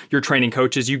you're training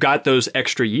coaches. You got those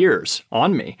extra years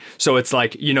on me. So it's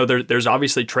like, there's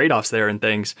obviously trade-offs there and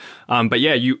things. But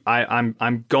yeah,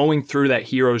 I'm going through that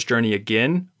hero's journey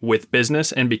again with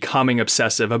business and becoming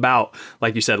obsessive about,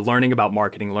 like you said, learning about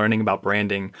marketing, learning about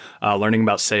branding, learning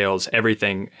about sales,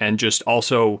 everything, and just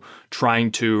also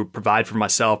trying to provide for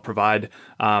myself, provide,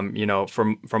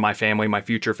 for my family, my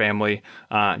future family,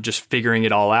 just figuring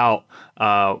it all out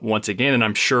once again. And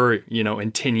I'm sure,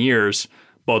 in 10 years,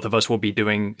 both of us will be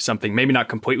doing something maybe not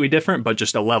completely different, but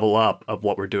just a level up of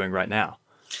what we're doing right now.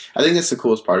 I think that's the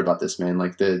coolest part about this, man.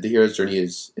 Like the hero's journey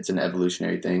it's an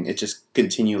evolutionary thing. It just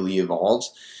continually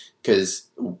evolves, because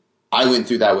I went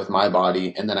through that with my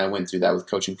body, and then I went through that with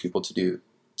coaching people to do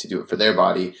it for their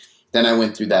body. Then I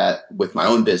went through that with my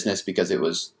own business because it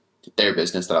was their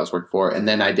business that I was working for. And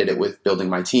then I did it with building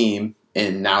my team.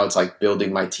 And now it's like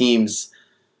building my team's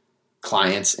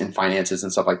clients and finances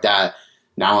and stuff like that.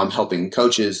 Now I'm helping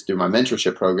coaches through my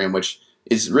mentorship program, which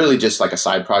is really just like a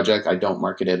side project. I don't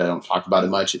market it. I don't talk about it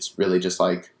much. It's really just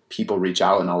like people reach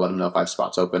out and I'll let them know if I have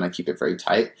spots open. I keep it very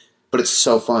tight. But it's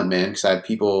so fun, man, because I have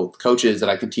coaches that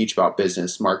I can teach about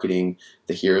business, marketing,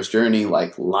 the hero's journey,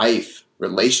 like life,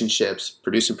 relationships,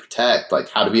 produce and protect, like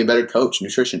how to be a better coach,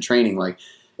 nutrition, training. Like,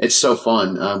 it's so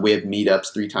fun. We have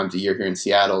meetups 3 times a year here in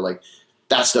Seattle. Like,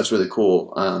 that stuff's really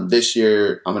cool. This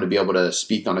year, I'm going to be able to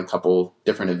speak on a couple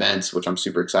different events, which I'm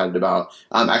super excited about.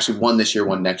 Actually, one this year,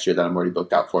 one next year that I'm already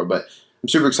booked out for. But I'm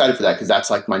super excited for that because that's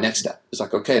like my next step. It's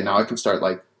like, okay, now I can start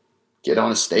like get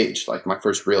on a stage, like my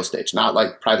first real stage. Not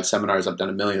like private seminars. I've done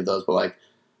a million of those, but like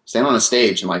stand on a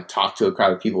stage and like talk to a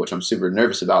crowd of people, which I'm super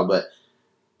nervous about. But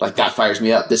like that fires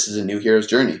me up. This is a new hero's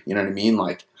journey. You know what I mean?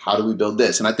 Like, how do we build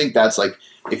this? And I think that's like,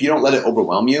 if you don't let it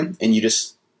overwhelm you and you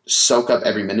just soak up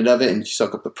every minute of it and you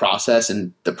soak up the process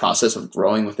and the process of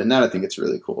growing within that, I think it's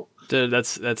really cool. Dude,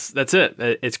 that's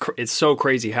it. It's so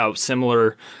crazy how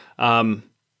similar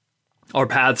our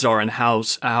paths are and how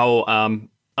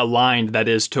aligned that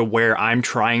is to where I'm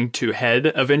trying to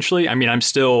head eventually. I mean, I'm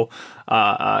still,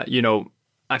 I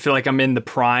feel like I'm in the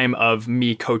prime of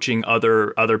me coaching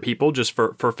other people just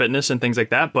for fitness and things like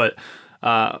that. But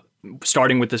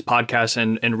starting with this podcast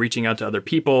and reaching out to other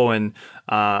people and,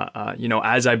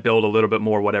 as I build a little bit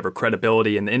more, whatever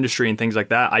credibility in the industry and things like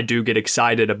that, I do get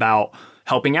excited about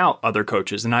helping out other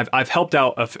coaches. And I've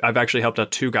actually helped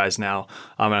out 2 guys now.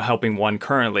 I'm helping one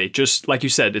currently. Just like you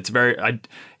said, it's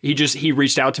he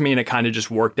reached out to me and it kind of just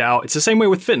worked out. It's the same way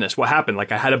with fitness. What happened?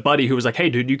 Like I had a buddy who was like, "Hey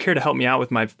dude, do you care to help me out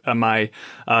with my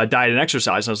diet and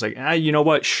exercise?" And I was like, you know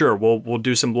what? Sure. We'll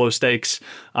do some low stakes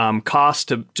costs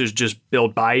to just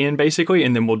build buy-in basically.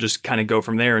 And then we'll just kind of go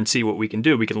from there and see what we can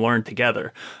do. We can learn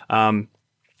together.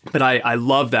 But I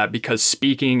love that, because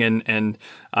speaking and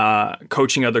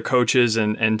coaching other coaches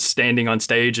and standing on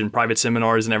stage and private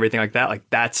seminars and everything like that, like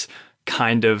that's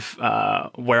kind of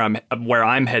where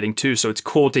I'm heading to. So it's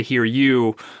cool to hear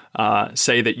you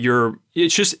say that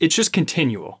it's just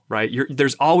continual, right?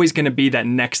 There's always going to be that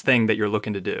next thing that you're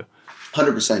looking to do.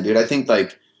 100%, dude. I think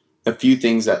like a few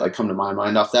things that like come to my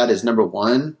mind off that is, number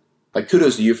one, like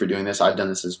kudos to you for doing this. I've done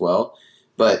this as well.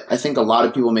 But I think a lot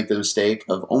of people make the mistake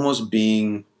of almost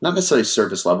being not necessarily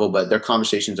surface level, but their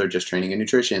conversations are just training and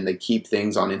nutrition. They keep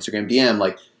things on Instagram DM.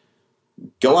 Like,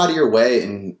 go out of your way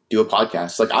and do a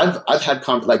podcast. Like I've had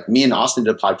like me and Austin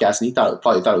did a podcast, and he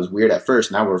probably thought it was weird at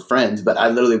first. Now we're friends, but I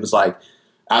literally was like,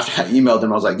 after I emailed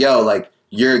him, I was like, yo, like,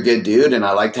 you're a good dude, and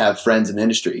I like to have friends in the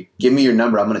industry. Give me your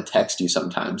number. I'm going to text you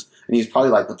sometimes. And he's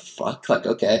probably like, what the fuck? Like,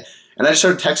 okay. And I just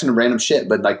started texting him random shit,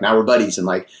 but like now we're buddies, and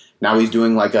like now he's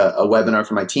doing like a webinar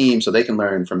for my team so they can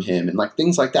learn from him and like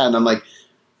things like that. And I'm like,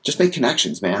 just make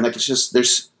connections, man. Like, it's just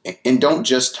and don't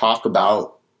just talk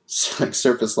about like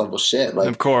surface level shit. Like,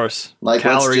 of course, like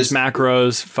calories,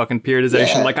 macros, fucking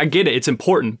periodization. Yeah. Like, I get it. It's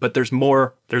important, but there's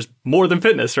more than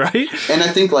fitness, right? And I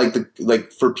think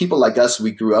like for people like us,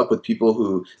 we grew up with people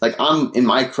who, like, I'm in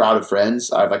my crowd of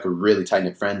friends. I have like a really tight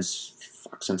knit friends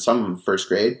since some of them first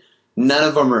grade. None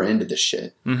of them are into this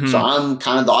shit. Mm-hmm. So I'm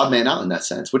kind of the odd man out in that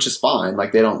sense, which is fine.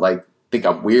 Like, they don't like think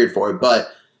I'm weird for it,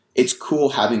 but it's cool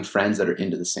having friends that are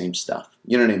into the same stuff.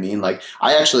 You know what I mean? Like,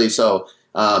 I actually,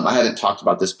 I haven't talked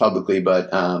about this publicly, but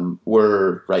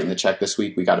we're writing the check this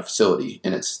week. We got a facility,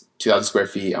 and it's 2,000 square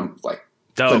feet. I'm like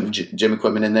putting gym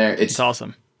equipment in there. It's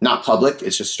awesome. Not public.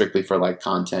 It's just strictly for like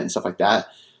content and stuff like that.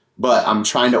 But I'm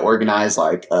trying to organize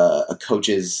like a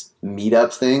coach's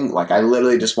meetup thing. Like, I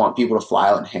literally just want people to fly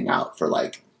out and hang out for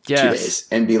like 2 days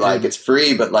and be like, it's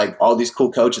free, but like all these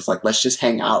cool coaches, like, let's just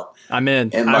hang out. I'm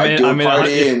in. And like do a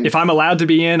party. If I'm allowed to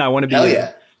be in, I want to be in. Hell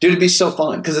yeah. Dude, it'd be so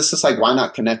fun, because it's just like, why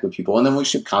not connect with people? And then we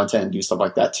shoot content and do stuff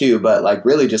like that too. But like,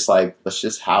 really just like, let's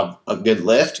just have a good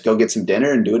lift, go get some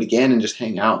dinner and do it again and just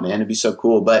hang out, man. It'd be so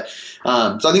cool. But so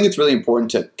I think it's really important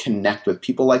to connect with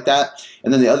people like that.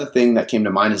 And then the other thing that came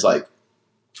to mind is like,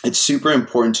 it's super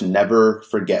important to never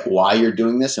forget why you're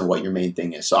doing this and what your main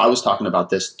thing is. So I was talking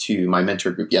about this to my mentor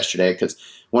group yesterday, because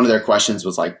one of their questions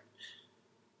was like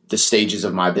the stages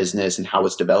of my business and how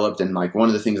it's developed. And like, one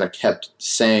of the things I kept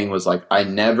saying was like, I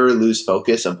never lose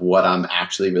focus of what I'm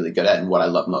actually really good at and what I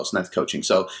love most, and that's coaching.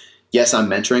 So yes, I'm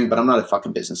mentoring, but I'm not a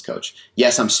fucking business coach.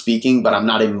 Yes, I'm speaking, but I'm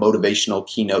not a motivational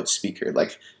keynote speaker.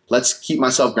 Like, let's keep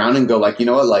myself grounded and go like, you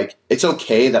know what? Like, it's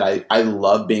okay that I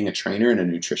love being a trainer and a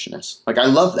nutritionist. Like, I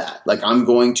love that. Like, I'm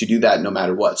going to do that no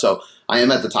matter what. So I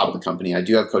am at the top of the company. I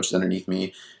do have coaches underneath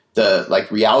me. The like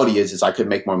reality is I could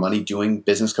make more money doing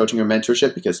business coaching or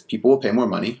mentorship, because people will pay more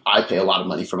money. I pay a lot of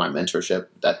money for my mentorship,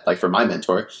 that like for my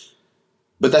mentor,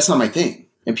 but that's not my thing.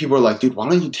 And people are like, dude, why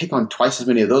don't you take on twice as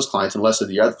many of those clients and less of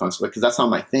the other clients? Like, because that's not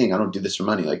my thing. I don't do this for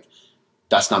money. Like,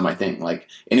 that's not my thing. Like,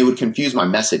 and it would confuse my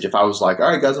message if I was like, all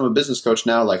right, guys, I'm a business coach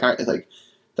now. Like,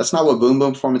 that's not what Boom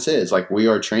Boom Performance is. Like, we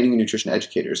are training and nutrition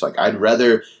educators. Like, I'd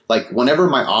rather, like, whenever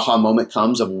my aha moment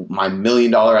comes of my $1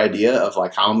 million idea of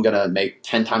like how I'm going to make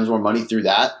 10 times more money through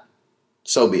that,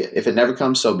 so be it. If it never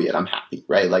comes, so be it. I'm happy,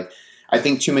 right? Like, I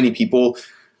think too many people,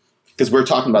 because we're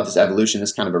talking about this evolution,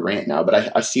 this kind of a rant now,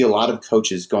 but I see a lot of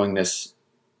coaches going this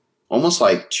almost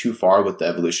like too far with the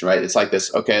evolution, right? It's like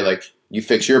this, okay, like, you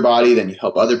fix your body, then you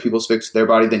help other people fix their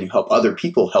body, then you help other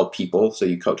people help people, so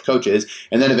you coach coaches,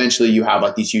 and then eventually you have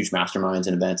like these huge masterminds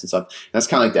and events and stuff. And that's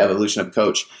kind of like the evolution of a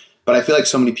coach. But I feel like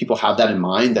so many people have that in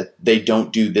mind that they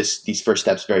don't do these first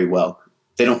steps very well.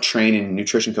 They don't train and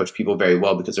nutrition coach people very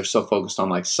well, because they're so focused on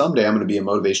like, someday I'm going to be a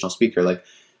motivational speaker. Like,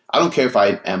 I don't care if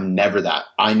I am never that.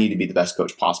 I need to be the best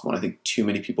coach possible. And I think too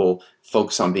many people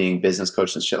focus on being business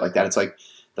coaches and shit like that. It's like,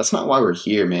 that's not why we're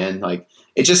here, man. Like,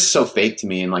 it's just so fake to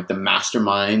me. And like, the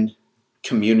mastermind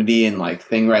community and like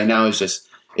thing right now is just,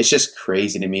 it's just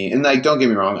crazy to me. And like, don't get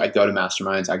me wrong, I go to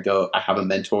masterminds, I have a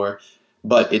mentor,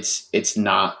 but it's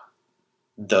not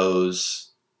those,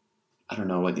 I don't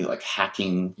know what you like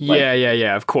hacking. Like,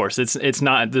 yeah. Of course. It's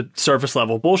not the surface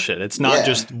level bullshit. It's not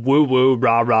just woo woo,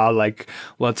 rah rah, like,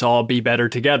 let's all be better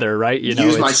together, right? You know,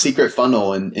 use my secret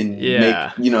funnel and make,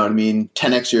 you know what I mean,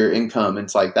 10x your income. And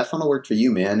it's like, that funnel worked for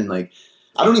you, man. And like,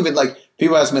 I don't even like,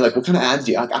 people ask me like, what kind of ads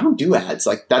do you, like, I don't do ads.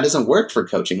 Like, that doesn't work for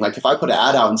coaching. Like, if I put an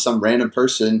ad out and some random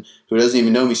person who doesn't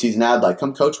even know me sees an ad, like,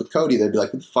 come coach with Cody, they'd be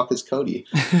like, who the fuck is Cody?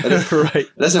 Right.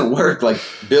 It doesn't work. Like,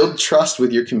 build trust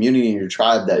with your community and your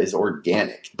tribe that is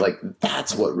organic. Like,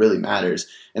 that's what really matters.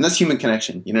 And that's human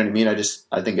connection. You know what I mean?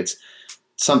 I think it's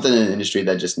something in the industry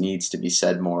that just needs to be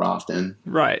said more often.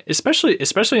 Right. Especially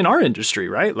in our industry,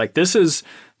 right? Like this is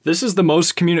the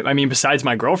most besides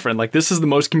my girlfriend, like this is the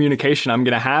most communication I'm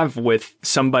going to have with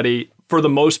somebody for the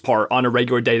most part on a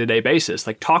regular day-to-day basis.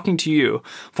 Like talking to you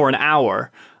for an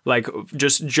hour, like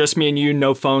just me and you,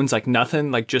 no phones, like nothing,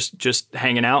 like just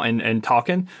hanging out and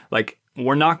talking. Like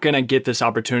we're not going to get this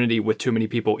opportunity with too many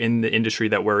people in the industry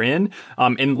that we're in,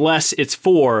 unless it's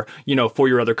for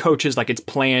your other coaches, like it's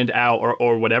planned out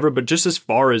or whatever. But just as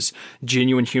far as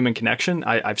genuine human connection,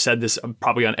 I've said this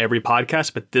probably on every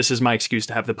podcast, but this is my excuse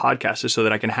to have the podcast, is so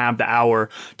that I can have the hour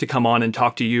to come on and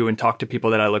talk to you and talk to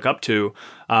people that I look up to,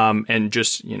 and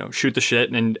just, shoot the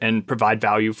shit and provide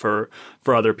value for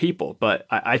other people. But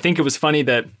I think it was funny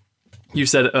that you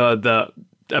said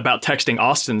about texting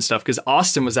Austin and stuff, because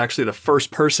Austin was actually the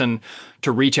first person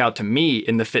to reach out to me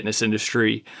in the fitness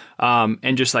industry,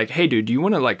 and just like, hey dude, do you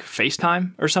want to like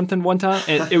FaceTime or something one time?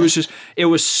 And it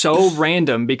was so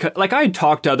random, because like I had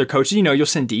talked to other coaches, you'll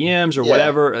send DMs or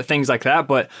whatever, things like that,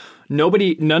 but no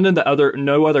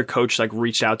other coach like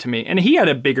reached out to me. And he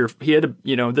had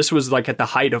this was like at the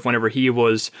height of whenever he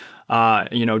was,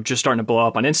 just starting to blow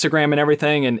up on Instagram and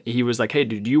everything. And he was like, hey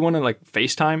dude, do you want to like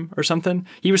FaceTime or something?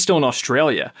 He was still in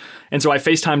Australia. And so I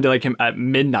FaceTimed like him at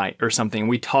midnight or something.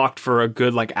 We talked for a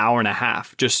good like hour and a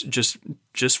half,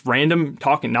 just random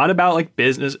talking, not about like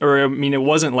business, or it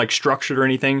wasn't like structured or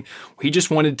anything. He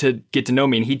just wanted to get to know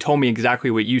me, and he told me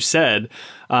exactly what you said,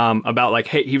 about like,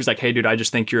 hey, he was like, hey dude, I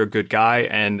just think you're a good guy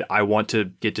and I want to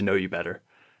get to know you better.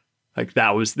 Like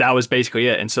that was basically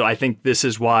it. And so I think this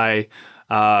is why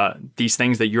these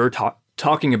things that you're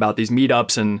talking about, these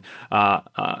meetups and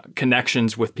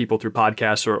connections with people through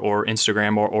podcasts or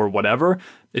Instagram or whatever,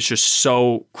 it's just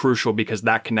so crucial, because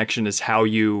that connection is how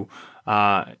you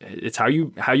it's how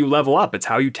you level up. It's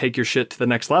how you take your shit to the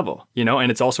next level,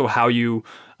 and it's also how you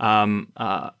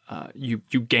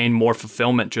you gain more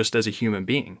fulfillment just as a human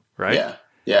being, right?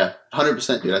 Yeah,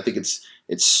 100%, dude. I think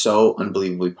it's so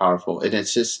unbelievably powerful, and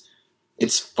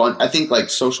it's fun. I think like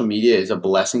social media is a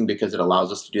blessing because it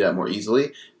allows us to do that more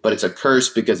easily, but it's a curse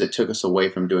because it took us away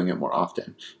from doing it more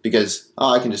often. Because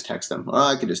I can just text them,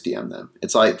 I can just DM them.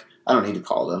 It's like, I don't need to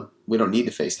call them. We don't need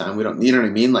to FaceTime. We don't, you know what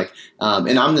I mean? Like,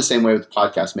 and I'm the same way with the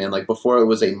podcast, man. Like before it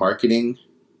was a marketing,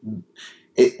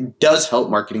 it does help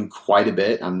marketing quite a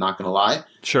bit. I'm not going to lie.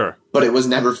 Sure. But it was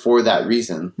never for that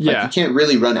reason. Yeah. Like, you can't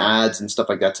really run ads and stuff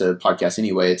like that to podcasts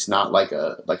anyway. It's not like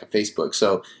a Facebook.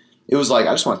 So it was like,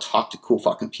 I just want to talk to cool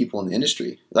fucking people in the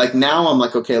industry. Like now I'm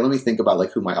like, okay, let me think about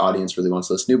like who my audience really wants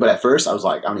to listen to. But at first I was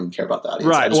like, I don't even care about the audience.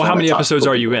 Right. Well, how many episodes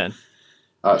are you in?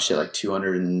 Oh shit, like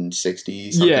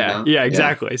 260 something now. Yeah,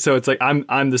 exactly. Yeah. So it's like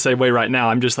I'm the same way right now.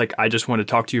 I'm just like, I just want to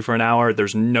talk to you for an hour.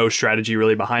 There's no strategy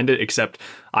really behind it, except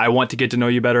I want to get to know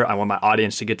you better. I want my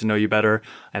audience to get to know you better,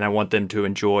 and I want them to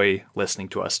enjoy listening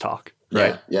to us talk.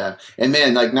 Right. Yeah. And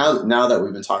man, like now that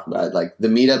we've been talking about it, like the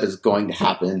meetup is going to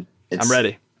happen. I'm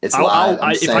ready. It's live.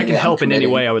 If I can help in any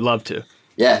way, I would love to.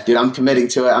 Yeah, dude, I'm committing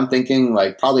to it. I'm thinking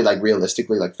like probably like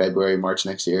realistically like February, March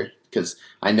next year. Because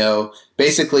I know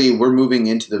basically we're moving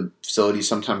into the facility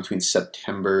sometime between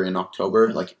September and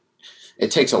October. Like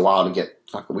it takes a while to get,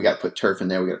 we got to put turf in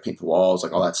there. We got to paint the walls,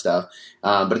 like all that stuff.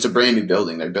 But it's a brand new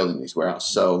building. They're building these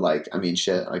warehouses. So like, I mean,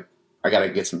 shit, like I got to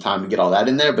get some time to get all that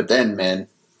in there. But then, man,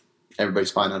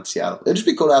 everybody's flying out to Seattle. It'd just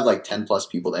be cool to have like 10 plus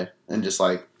people there and just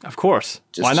like, of course,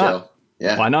 just why chill. Not?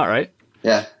 Yeah. Why not? Right.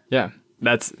 Yeah. Yeah.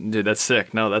 That's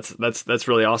sick. No, that's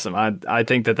really awesome. I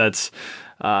think that's,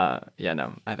 I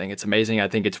think it's amazing. I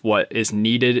think it's what is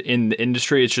needed in the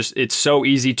industry. It's so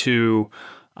easy to,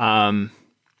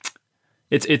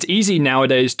 it's easy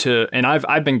nowadays to, and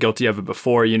I've been guilty of it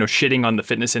before, shitting on the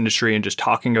fitness industry and just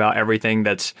talking about everything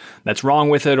that's wrong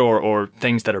with it or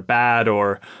things that are bad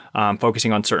or,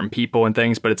 focusing on certain people and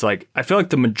things. But it's like, I feel like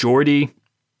the majority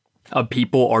of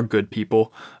people are good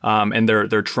people, and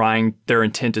they're trying, their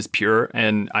intent is pure.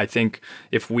 And I think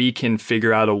if we can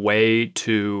figure out a way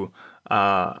to,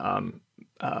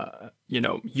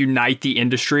 unite the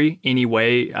industry any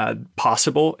way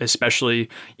possible, especially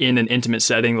in an intimate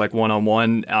setting, like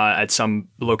one-on-one at some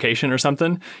location or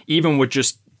something, even with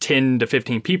just 10 to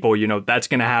 15 people, they're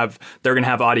going to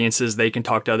have audiences. They can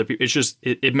talk to other people. It's just,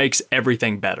 it makes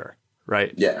everything better.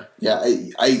 Right. Yeah. Yeah.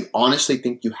 I honestly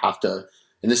think you have to,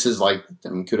 and this is like,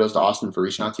 kudos to Austin for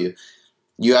reaching out to you.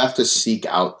 You have to seek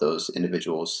out those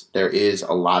individuals. There is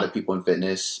a lot of people in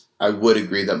fitness. I would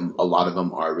agree that a lot of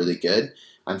them are really good.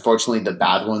 Unfortunately, the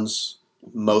bad ones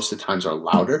most of the times are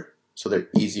louder, so they're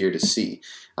easier to see,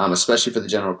 especially for the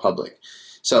general public.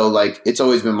 So like, it's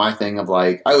always been my thing of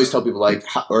like, I always tell people like,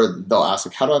 or they'll ask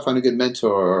like, how do I find a good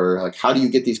mentor? Or like, how do you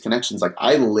get these connections? Like,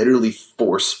 I literally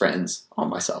force friends on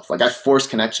myself. Like, I force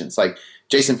connections. Like,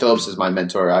 Jason Phillips is my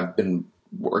mentor. I've been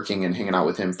working and hanging out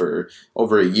with him for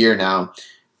over a year now.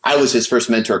 I was his first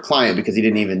mentor client because he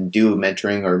didn't even do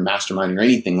mentoring or masterminding or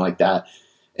anything like that.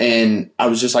 And I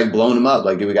was just like blowing him up.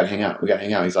 Like, dude, we got to hang out. We got to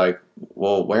hang out. He's like,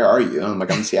 well, where are you? And I'm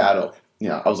like, I'm in Seattle.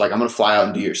 I was like, I'm going to fly out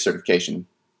and do your certification.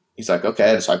 He's like,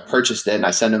 okay. So I purchased it and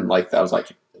I sent him like, I was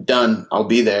like, done. I'll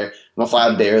be there. I'm going to fly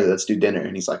out a day early. Let's do dinner.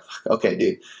 And he's like, okay,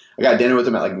 dude. I got dinner with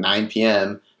him at like 9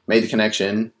 p.m., made the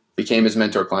connection, became his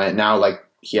mentor client. Now, like,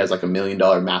 he has like $1 million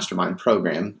mastermind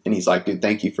program. And he's like, dude,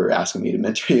 thank you for asking me to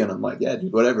mentor you. And I'm like, yeah,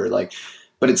 dude, whatever. Like,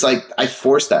 but it's like, I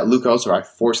forced that. Luke also, I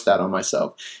forced that on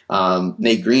myself.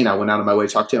 Nate Green, I went out of my way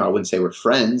to talk to him. I wouldn't say we're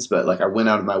friends, but like, I went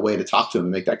out of my way to talk to him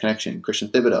and make that connection. Christian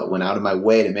Thibodeau went out of my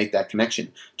way to make that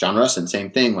connection. John Russin,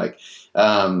 same thing. Like,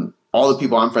 all the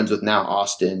people I'm friends with now,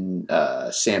 Austin,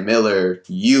 Sam Miller,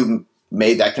 you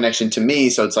made that connection to me.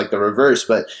 So it's like the reverse,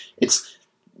 but it's,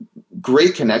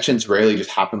 great connections rarely just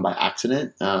happen by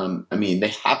accident. I mean, they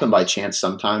happen by chance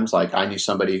sometimes. Like, I knew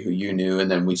somebody who you knew,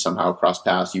 and then we somehow crossed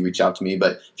paths. You reached out to me,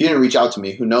 but if you didn't reach out to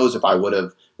me, who knows if I would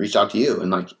have reached out to you? And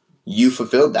like, you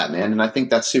fulfilled that, man. And I think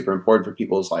that's super important for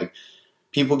people. Is like,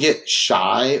 people get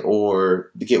shy or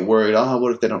they get worried. Oh,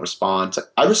 what if they don't respond? It's like,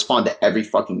 I respond to every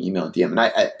fucking email and DM,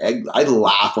 and I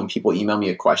laugh when people email me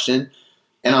a question.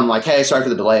 And I'm like, hey, sorry for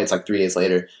the delay. It's like 3 days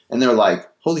later. And they're like,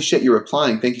 holy shit, you're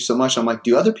replying. Thank you so much. I'm like,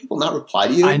 do other people not reply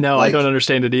to you? I know. Like, I don't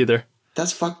understand it either.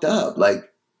 That's fucked up.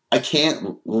 Like, I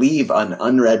can't leave an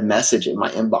unread message in my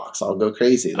inbox. I'll go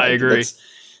crazy. Like, I agree.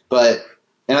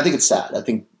 And I think it's sad. I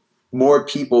think more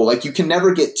people, like, you can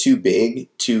never get too big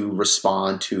to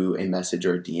respond to a message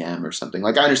or a DM or something.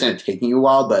 Like, I understand it taking you a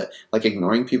while, but like,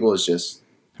 ignoring people is just.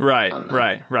 Right.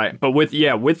 But with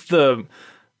the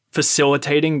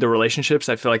facilitating the relationships,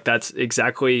 I feel like that's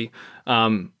exactly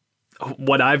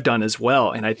what I've done as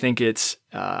well. And I think it's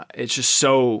just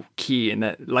so key. And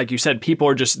that, like you said, people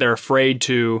are they're afraid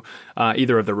to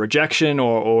either of the rejection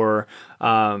or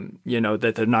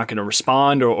that they're not going to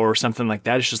respond or something like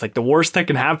that. It's just like the worst that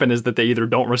can happen is that they either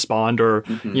don't respond or,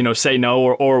 say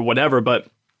no or whatever. But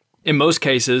in most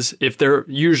cases, if they're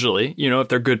usually, if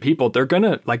they're good people, they're going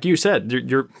to, like you said,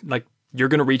 you're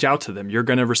going to reach out to them. You're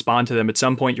going to respond to them at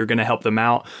some point. You're going to help them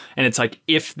out. And it's like,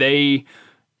 if they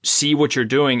see what you're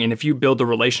doing and if you build a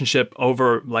relationship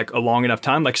over like a long enough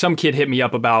time, like some kid hit me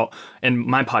up about, and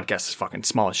my podcast is fucking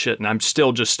small as shit and I'm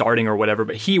still just starting or whatever,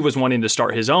 but he was wanting to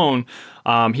start his own.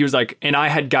 He was like, and I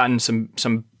had gotten some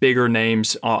bigger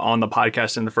names on the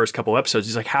podcast in the first couple episodes.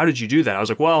 He's like, how did you do that? I was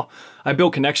like, well, I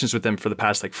built connections with them for the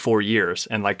past like 4 years.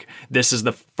 And like, this is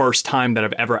the first time that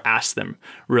I've ever asked them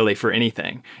really for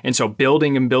anything. And so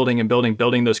building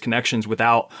those connections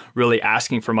without really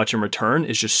asking for much in return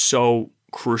is just so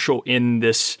crucial in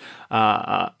this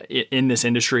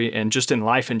industry and just in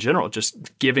life in general,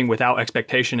 just giving without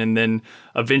expectation. And then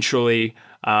eventually,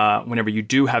 whenever you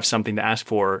do have something to ask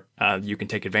for, you can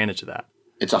take advantage of that.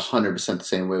 It's 100% the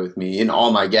same way with me. And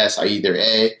all my guests, I either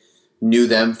knew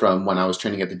them from when I was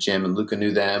training at the gym and Luca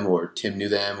knew them, or Tim knew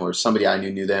them, or somebody I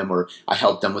knew them, or I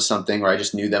helped them with something, or I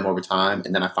just knew them over time.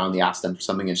 And then I finally asked them for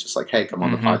something. And it's just like, hey, come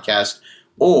on the podcast.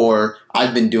 Or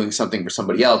I've been doing something for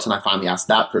somebody else and I finally asked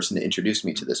that person to introduce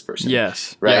me to this person.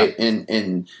 Yes. Right. Yeah.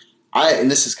 And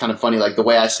this is kind of funny, like the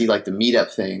way I see like the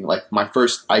meetup thing, like my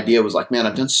first idea was like, man,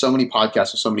 I've done so many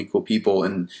podcasts with so many cool people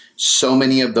and so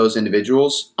many of those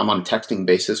individuals I'm on a texting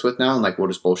basis with now. And like, we'll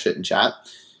just bullshit and chat.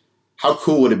 How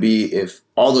cool would it be if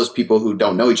all those people who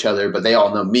don't know each other, but they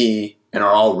all know me and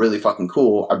are all really fucking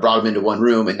cool, I brought them into one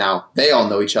room and now they all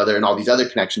know each other and all these other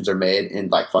connections are made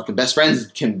and like fucking best friends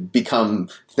can become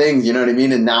things, you know what I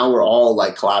mean? And now we're all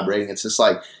like collaborating. It's just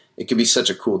like, it could be such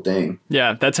a cool thing.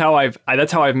 Yeah. That's how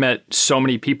I've met so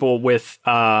many people with,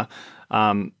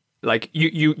 like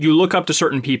you look up to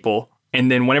certain people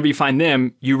and then whenever you find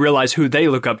them, you realize who they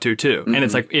look up to too. And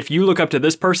it's like, if you look up to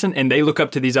this person and they look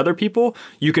up to these other people,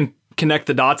 you can connect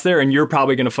the dots there and you're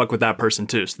probably going to fuck with that person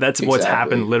too. So that's what's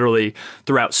happened literally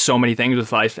throughout so many things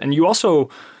with life. And you also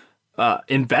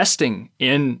investing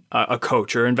in a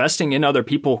coach or investing in other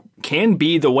people can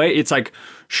be the way. It's like,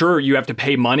 sure, you have to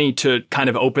pay money to kind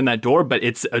of open that door, but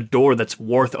it's a door that's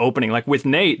worth opening. Like with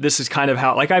Nate, this is kind of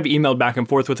how, like I've emailed back and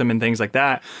forth with him and things like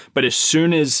that. But as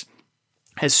soon as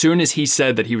as soon as he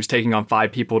said that he was taking on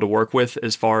 5 people to work with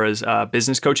as far as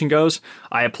business coaching goes,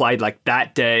 I applied like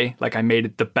that day. Like I made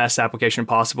it the best application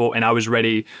possible, and I was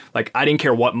ready. Like I didn't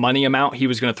care what money amount he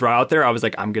was going to throw out there. I was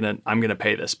like, I'm gonna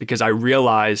pay this, because I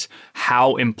realize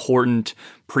how important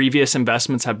previous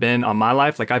investments have been on my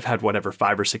life. Like I've had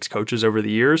 5 or 6 coaches over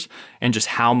the years, and just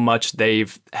how much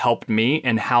they've helped me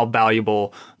and how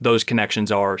valuable those connections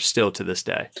are still to this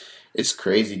day. It's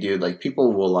crazy, dude. Like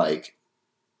people will like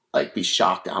be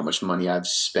shocked at how much money I've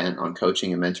spent on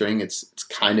coaching and mentoring. It's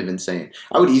kind of insane.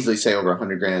 I would easily say over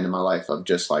 $100,000 in my life of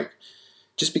just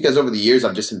because over the years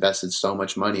I've just invested so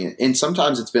much money. And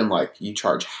sometimes it's been like, you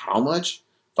charge how much?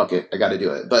 Fuck it, I got to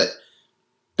do it. But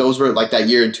those were like that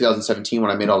year in 2017 when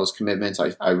I made all those commitments.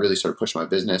 I really started pushing my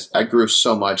business. I grew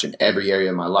so much in every area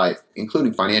of my life,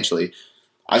 including financially.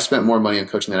 I spent more money on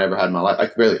coaching than I ever had in my life. I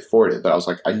could barely afford it, but I was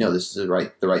like, I know this is the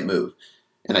right move.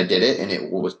 And I did it, and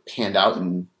it was panned out,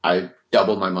 and I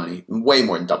doubled my money, way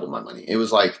more than doubled my money. It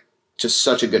was like just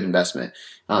such a good investment.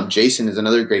 Jason is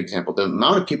another great example. The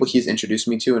amount of people he's introduced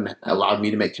me to and allowed me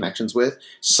to make connections with,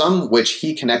 some which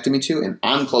he connected me to, and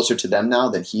I'm closer to them now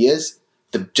than he is.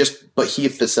 But he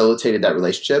facilitated that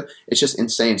relationship. It's just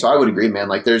insane. So I would agree, man.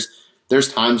 Like there's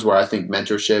times where I think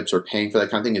mentorships or paying for that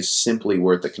kind of thing is simply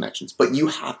worth the connections. But you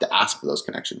have to ask for those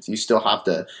connections. You still have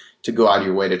to go out of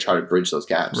your way to try to bridge those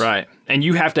gaps. Right. And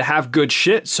you have to have good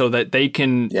shit so that they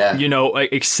can,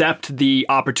 accept the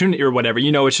opportunity or whatever.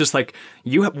 It's just like,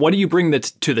 what do you bring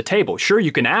to the table? Sure,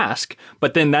 you can ask,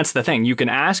 but then that's the thing. You can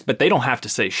ask, but they don't have to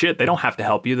say shit. They don't have to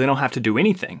help you. They don't have to do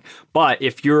anything. But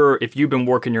if you've been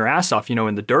working your ass off,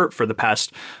 in the dirt for the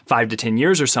past 5 to 10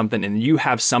 years or something, and you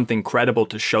have something credible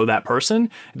to show that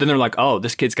person, then they're like, oh,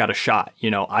 this kid's got a shot.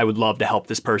 I would love to help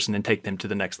this person and take them to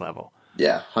the next level.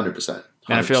 Yeah, 100%.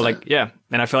 And I feel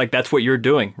like that's what you're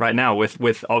doing right now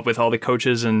with all the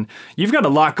coaches, and you've got a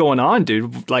lot going on,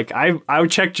 dude. Like I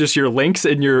would check just your links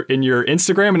in your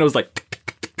Instagram, and it was like,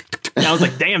 and I was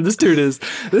like, damn, this dude is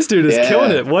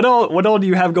killing it. What all do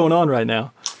you have going on right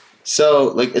now?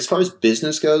 So like as far as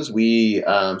business goes,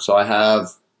 so I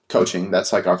have coaching.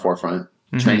 That's like our forefront.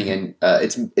 Mm-hmm. Training, and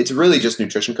it's really just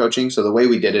nutrition coaching. So the way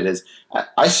we did it is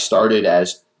I started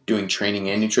as doing training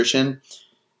and nutrition.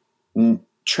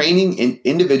 Training and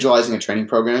individualizing a training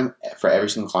program for every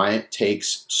single client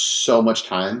takes so much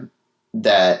time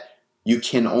that you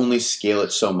can only scale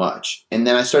it so much. And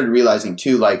then I started realizing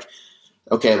too, like,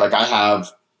 okay, like I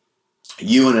have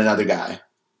you and another guy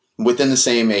within the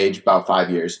same age, about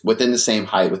 5 years, within the same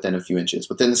height, within a few inches,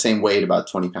 within the same weight, about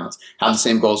 20 pounds, have the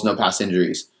same goals, no past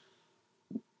injuries.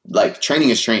 Like training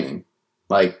is training.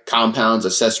 Like compounds,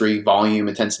 accessory, volume,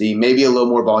 intensity, maybe a little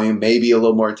more volume, maybe a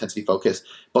little more intensity focus,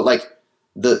 but like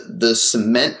the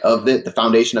cement of it, the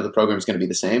foundation of the program is going to be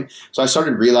the same. So I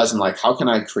started realizing like, how can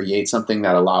I create something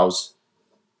that allows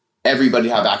everybody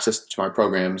to have access to my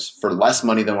programs for less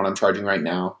money than what I'm charging right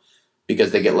now,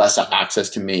 because they get less access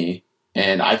to me,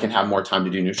 and I can have more time to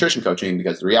do nutrition coaching,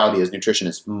 because the reality is nutrition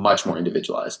is much more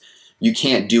individualized. You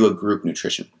can't do a group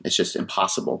nutrition. It's just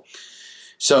impossible.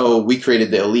 So we created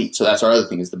the Elite. So that's our other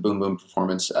thing, is the Boom Boom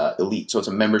Performance Elite. So it's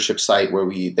a membership site where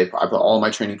I put all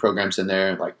my training programs in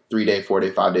there, like 3-day,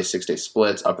 4-day, 5-day, 6-day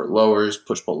splits, upper lowers,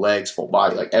 push-pull legs, full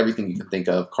body, like everything you can think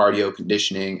of, cardio,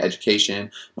 conditioning,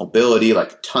 education, mobility,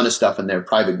 like a ton of stuff in there,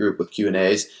 private group with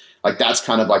Q&As. Like that's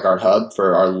kind of like our hub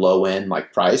for our low end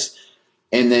like price.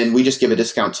 And then we just give a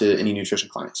discount to any nutrition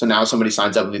client. So now if somebody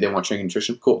signs up with me, they want training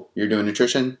nutrition, cool. You're doing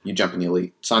nutrition, you jump in the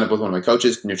Elite. Sign up with one of my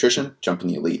coaches, nutrition, jump in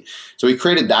the Elite. So we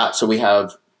created that. So we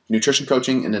have nutrition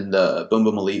coaching and then the Boom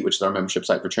Boom Elite, which is our membership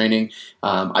site for training.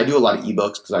 I do a lot of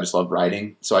ebooks because I just love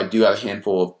writing. So I do have a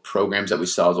handful of programs that we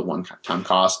sell as a one-time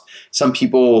cost. Some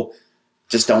people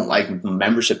just don't like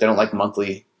membership. They don't like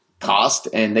monthly cost,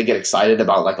 and they get excited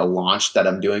about like a launch that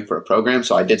I'm doing for a program.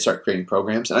 So I did start creating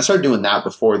programs, and I started doing that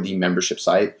before the membership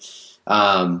site.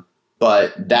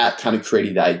 But that kind of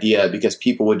created the idea, because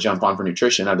people would jump on for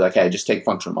nutrition. I'd be like, hey, just take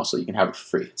functional muscle. You can have it for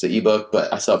free. It's an ebook,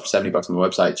 but I sell it for $70 on my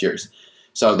website. It's yours.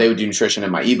 So they would do nutrition in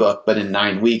my ebook, but in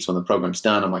 9 weeks when the program's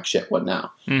done, I'm like, shit, what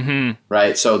now? Mm-hmm.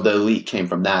 Right? So the Elite came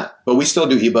from that. But we still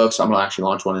do ebooks. I'm going to actually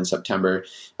launch one in September.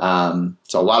 So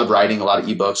a lot of writing, a lot of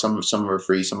ebooks. Some of them are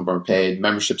free, some of them are paid.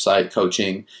 Membership site,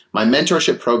 coaching. My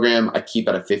mentorship program, I keep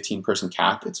at a 15-person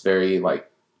cap. It's very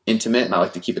like intimate, and I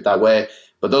like to keep it that way.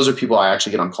 But those are people I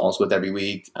actually get on calls with every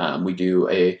week.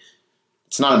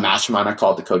 It's not a mastermind. I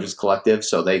call it the Coaches Collective.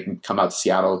 So they can come out to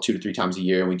Seattle 2 to 3 times a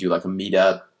year, and we do like a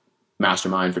meetup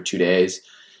mastermind for 2 days.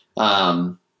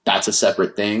 That's a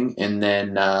separate thing. And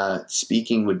then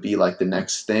speaking would be like the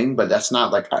next thing, but that's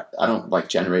not like, I don't like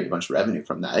generate a bunch of revenue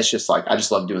from that. It's just like, I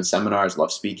just love doing seminars,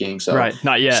 love speaking. So right.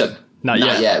 Not yet. Not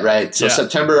yet, right? So Yeah.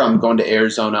 September, I'm going to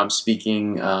Arizona. I'm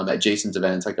speaking at Jason's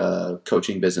event. It's like a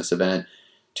coaching business event.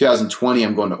 2020,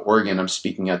 I'm going to Oregon. I'm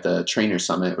speaking at the Trainer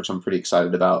Summit, which I'm pretty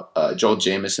excited about. Joel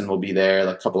Jamieson will be there,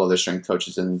 like a couple other strength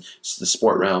coaches in the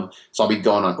sport realm. So I'll be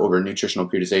going on over nutritional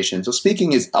periodization. So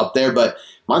speaking is up there, but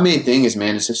my main thing is,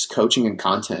 man, it's just coaching and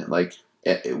content. Like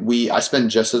I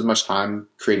spend just as much time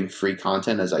creating free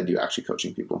content as I do actually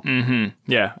coaching people. Mm-hmm.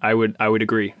 Yeah, I would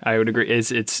agree.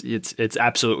 It's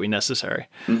absolutely necessary.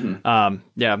 Mm-hmm.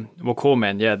 Yeah. Well, cool,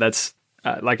 man. Yeah, that's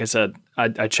like I said,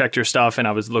 I checked your stuff and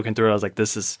I was looking through it. I was like,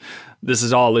 this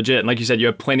is all legit. And like you said, you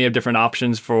have plenty of different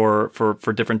options for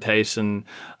different tastes and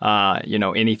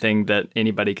anything that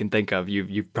anybody can think of.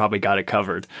 You've probably got it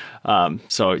covered.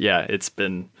 So yeah, it's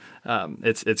been.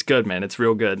 It's good, man. It's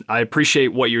real good. I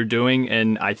appreciate what you're doing,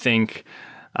 and I think,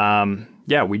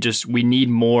 we need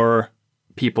more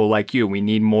people like you. We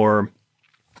need more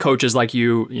coaches like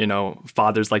you,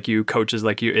 fathers like you, coaches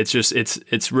like you. It's just,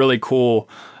 it's really cool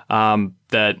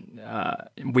that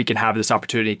we can have this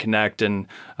opportunity to connect, and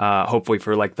hopefully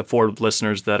for like the 4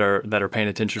 listeners that are paying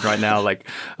attention right now, like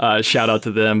shout out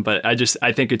to them. But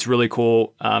I think it's really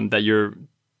cool that you're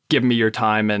giving me your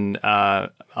time and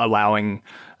allowing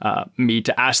me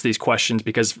to ask these questions,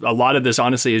 because a lot of this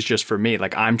honestly is just for me.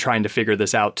 Like, I'm trying to figure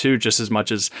this out too, just as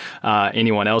much as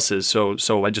anyone else is.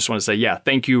 So I just want to say, yeah,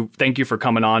 thank you for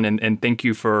coming on, and thank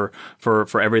you for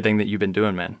everything that you've been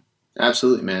doing, man.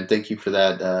 Absolutely, man. Thank you for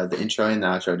that, the intro and the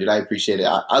outro, dude. I appreciate it.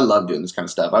 I love doing this kind of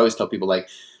stuff. I always tell people, like,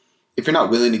 if you're not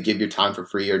willing to give your time for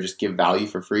free or just give value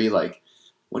for free, like,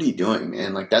 what are you doing,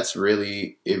 man? Like, that's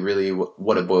really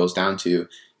what it boils down to.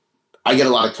 I get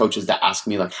a lot of coaches that ask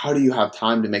me, like, how do you have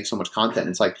time to make so much content? And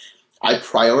it's like, I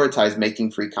prioritize making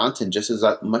free content just as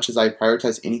much as I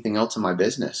prioritize anything else in my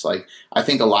business. Like, I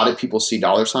think a lot of people see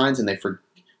dollar signs and they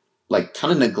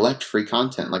kind of neglect free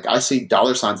content. Like, I see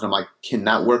dollar signs and I'm like, can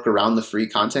that work around the free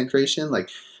content creation? Like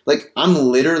I'm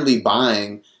literally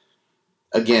buying,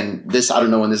 again, this, I don't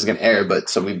know when this is going to air, but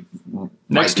so we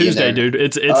next Tuesday, dude.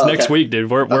 It's next week, dude.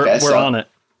 We're on it.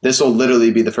 This will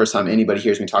literally be the first time anybody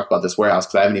hears me talk about this warehouse,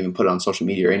 because I haven't even put it on social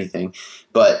media or anything.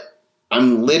 But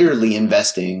I'm literally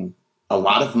investing a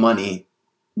lot of money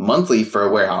monthly for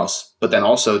a warehouse, but then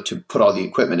also to put all the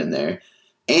equipment in there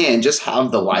and just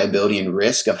have the liability and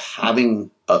risk of having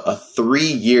a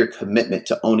 3-year commitment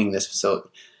to owning this facility,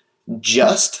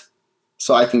 just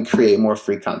so I can create more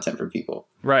free content for people.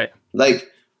 Right. Like,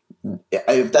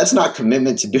 if that's not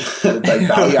commitment to do like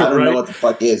value, I don't right. know what the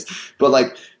fuck is. But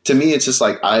like, to me, it's just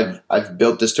like I've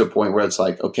built this to a point where it's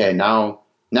like, okay, now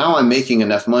I'm making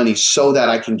enough money so that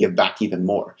I can give back even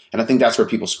more. And I think that's where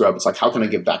people screw up. It's like, how can I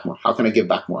give back more? How can I give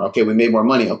back more? Okay, we made more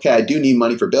money. Okay, I do need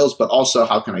money for bills, but also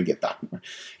how can I give back more?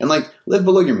 And like, live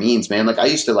below your means, man. Like, I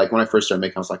used to, like, when I first started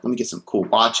making, I was like, let me get some cool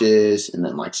watches and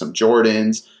then like some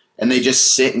Jordans, and they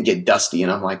just sit and get dusty.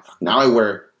 And I'm like, now I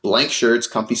wear blank shirts,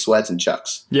 comfy sweats, and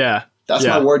Chucks. Yeah. That's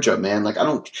my wardrobe, man. Like, I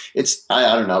don't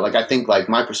know. Like, I think like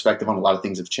my perspective on a lot of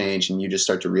things have changed, and you just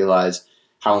start to realize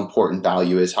how important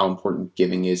value is, how important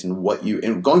giving is, and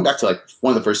and going back to like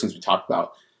one of the first things we talked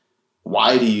about,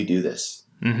 why do you do this?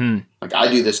 Mm-hmm. Like, I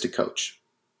do this to coach.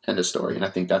 End of story. And I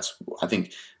think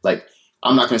like,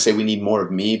 I'm not going to say we need more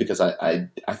of me, because I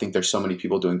think there's so many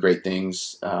people doing great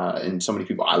things, and so many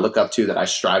people I look up to that I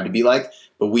strive to be like,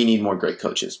 but we need more great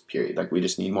coaches, period. Like, we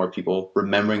just need more people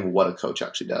remembering what a coach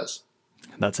actually does.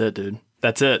 That's it, dude.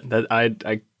 That's it.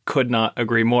 I could not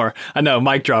agree more. I know,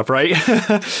 mic drop, right?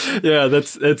 Yeah,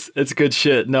 it's good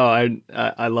shit. No,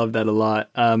 I love that a lot.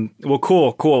 Well,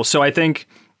 cool. So I think,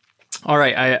 all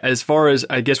right, as far as,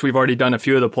 I guess we've already done a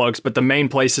few of the plugs, but the main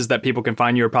places that people can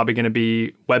find you are probably going to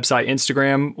be website,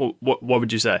 Instagram. What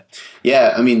would you say?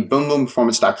 Yeah, I mean,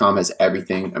 boomboomperformance.com has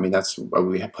everything. I mean, that's where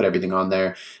we put everything on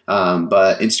there.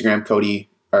 But Instagram, Cody,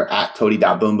 or at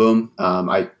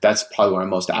Cody.boomboom. That's probably where I'm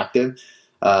most active.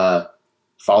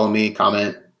 Follow me,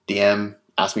 comment, DM,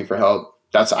 ask me for help.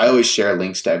 I always share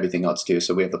links to everything else too.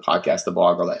 So we have the podcast, the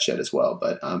blog, all that shit as well.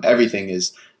 But everything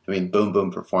is, I mean, Boom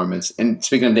Boom Performance. And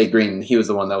speaking of Nate Green, he was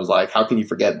the one that was like, how can you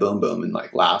forget Boom Boom? And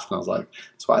like laughed. And I was like,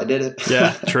 that's why I did it.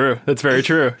 Yeah, true. That's very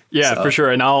true. Yeah, for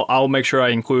sure. And I'll make sure I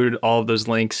include all of those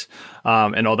links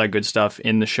and all that good stuff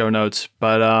in the show notes.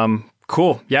 But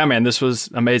cool. Yeah, man, this was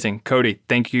amazing. Cody,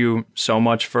 thank you so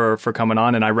much for coming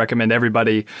on. And I recommend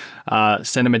everybody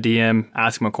send him a DM,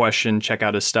 ask him a question, check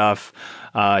out his stuff.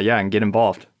 And get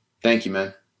involved. Thank you,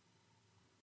 man.